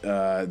loved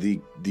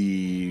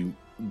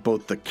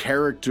both the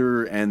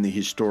character and the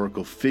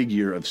historical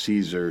figure of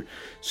Caesar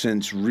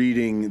since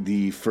reading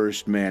the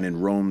First Man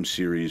in Rome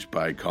series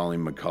by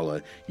Colleen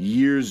McCullough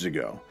years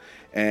ago.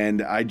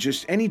 And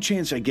any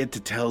chance I get to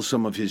tell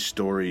some of his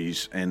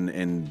stories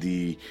and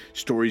the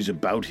stories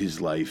about his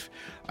life,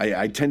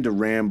 I tend to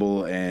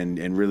ramble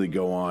and really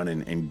go on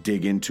and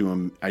dig into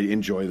them. I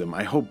enjoy them.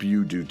 I hope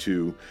you do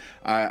too.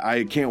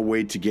 I can't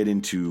wait to get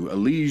into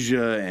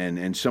Alesia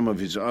and some of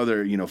his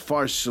other,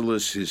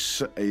 Pharsalus,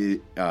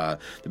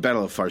 the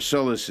Battle of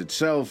Pharsalus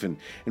itself, and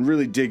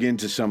really dig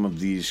into some of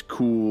these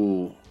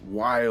cool,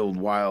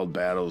 wild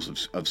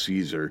battles of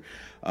Caesar.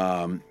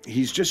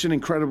 He's just an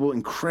incredible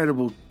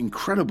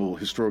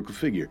historical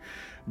figure.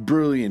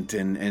 Brilliant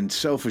and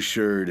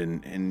self-assured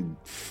and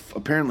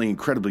apparently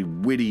incredibly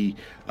witty.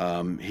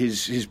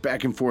 His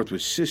back and forth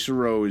with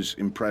Cicero is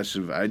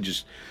impressive. I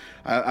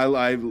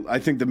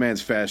think the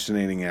man's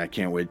fascinating, and I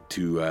can't wait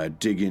to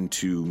dig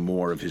into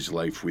more of his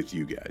life with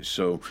you guys.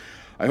 So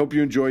I hope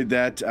you enjoyed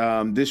that.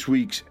 This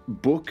week's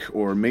book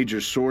or major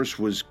source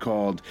was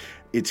called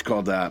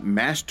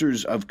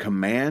Masters of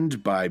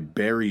Command by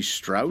Barry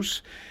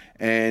Strauss,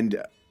 and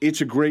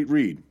it's a great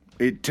read.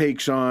 It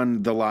takes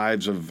on the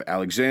lives of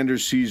Alexander,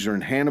 Caesar,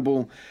 and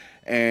Hannibal,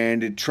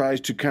 and it tries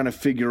to kind of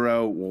figure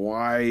out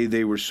why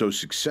they were so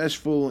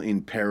successful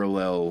in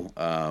parallel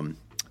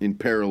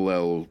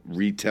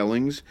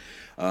retellings.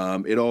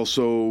 It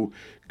also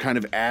kind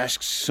of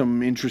asks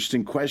some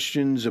interesting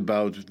questions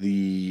about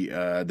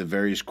the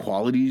various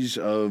qualities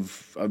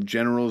of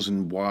generals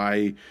and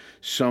why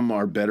some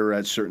are better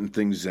at certain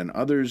things than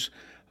others.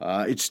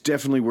 It's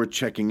definitely worth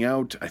checking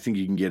out. I think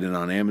you can get it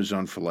on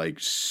Amazon for like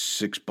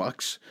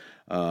 $6.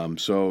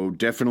 So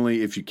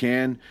definitely, if you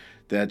can,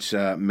 that's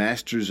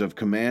Masters of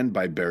Command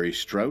by Barry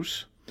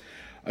Strauss.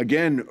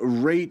 Again,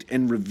 rate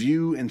and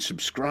review and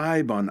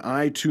subscribe on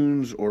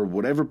iTunes or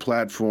whatever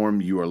platform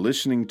you are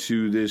listening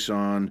to this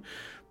on.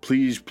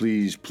 Please,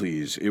 please,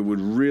 please. It would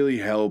really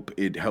help.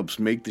 It helps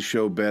make the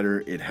show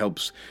better. It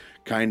helps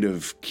kind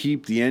of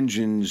keep the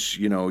engines,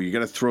 you got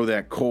to throw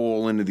that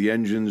coal into the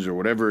engines or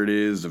whatever it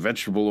is, the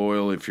vegetable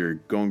oil if you're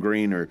going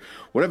green or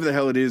whatever the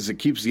hell it is that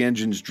keeps the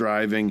engines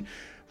driving.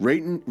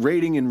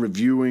 Rating and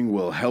reviewing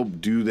will help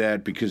do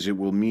that because it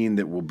will mean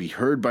that we'll be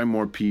heard by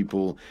more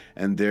people,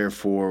 and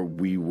therefore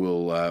we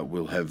will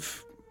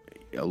have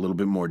a little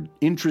bit more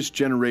interest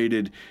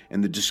generated,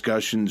 and the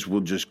discussions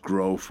will just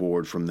grow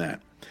forward from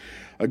that.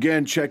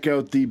 Again, check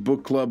out the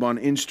book club on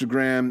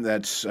Instagram.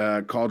 That's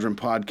Cauldron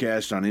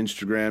Podcast on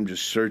Instagram.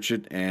 Just search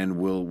it, and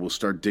we'll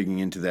start digging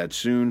into that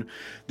soon.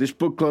 This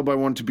book club, I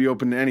want to be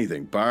open to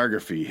anything: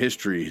 biography,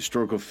 history,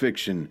 historical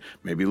fiction,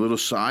 maybe a little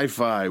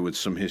sci-fi with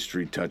some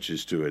history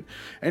touches to it.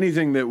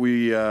 Anything that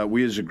we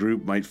as a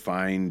group might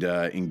find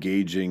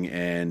engaging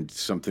and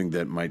something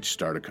that might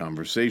start a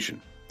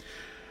conversation.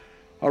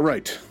 All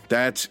right,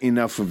 that's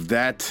enough of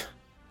that.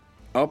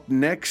 Up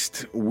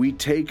next, we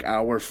take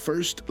our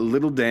first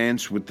little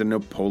dance with the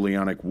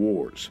Napoleonic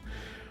Wars.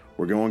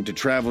 We're going to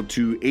travel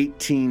to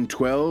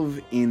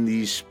 1812 in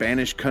the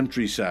Spanish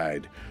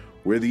countryside,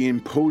 where the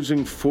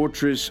imposing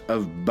fortress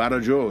of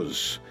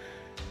Badajoz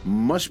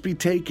must be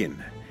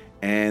taken,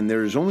 and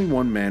there is only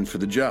one man for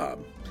the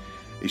job,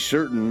 a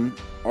certain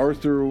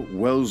Arthur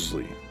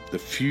Wellesley, the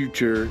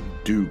future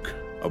Duke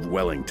of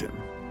Wellington.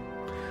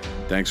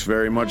 Thanks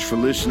very much for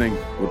listening.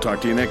 We'll talk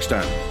to you next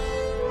time.